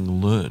in,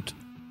 having learnt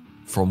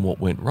from what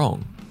went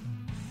wrong.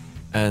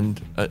 And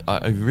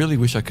I really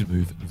wish I could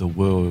move the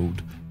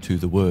world to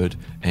the word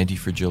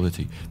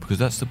anti-fragility, because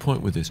that's the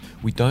point with this.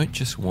 We don't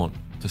just want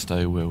to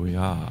stay where we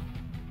are.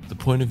 The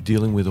point of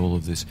dealing with all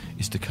of this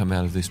is to come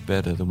out of this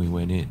better than we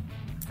went in,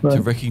 right.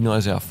 To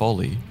recognise our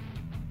folly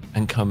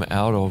and come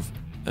out of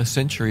a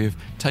century of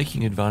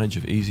taking advantage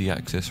of easy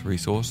access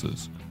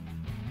resources,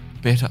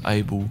 better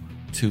able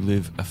to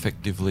live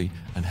effectively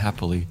and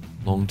happily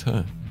long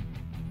term.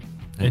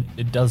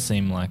 It does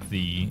seem like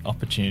the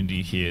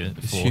opportunity here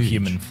for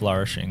human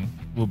flourishing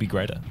will be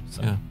greater.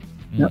 So. Yeah.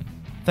 Yep.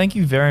 Thank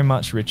you very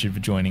much, Richard, for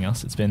joining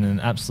us. It's been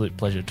an absolute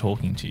pleasure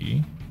talking to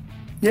you.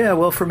 Yeah,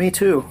 well, for me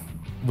too.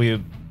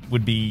 We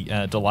would be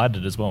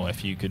delighted as well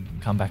if you could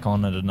come back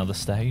on at another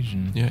stage.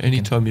 And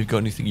anytime you've got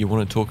anything you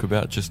want to talk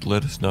about, just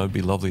let us know. It'd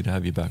be lovely to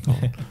have you back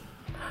on.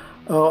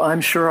 Oh,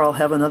 I'm sure I'll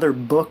have another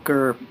book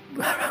or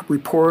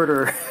report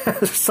or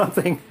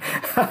something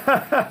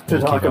to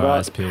we'll talk keep about. Our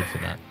eyes peeled for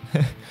that.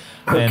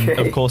 Okay. And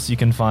of course, you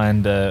can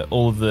find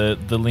all of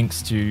the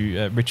links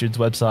to Richard's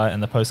website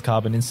and the Post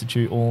Carbon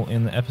Institute all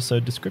in the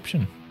episode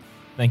description.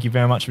 Thank you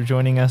very much for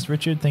joining us,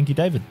 Richard. Thank you,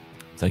 David.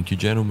 Thank you,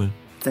 gentlemen.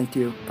 Thank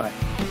you. Bye.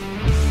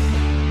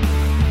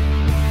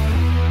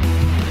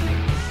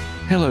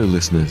 Hello,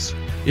 listeners.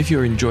 If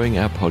you're enjoying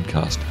our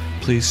podcast,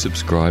 please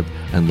subscribe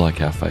and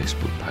like our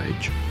Facebook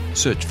page.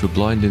 Search for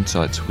Blind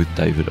Insights with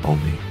David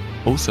Olney.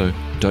 Also,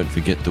 don't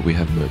forget that we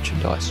have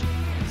merchandise.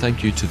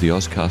 Thank you to the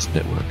Ozcast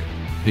Network.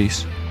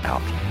 Peace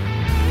out.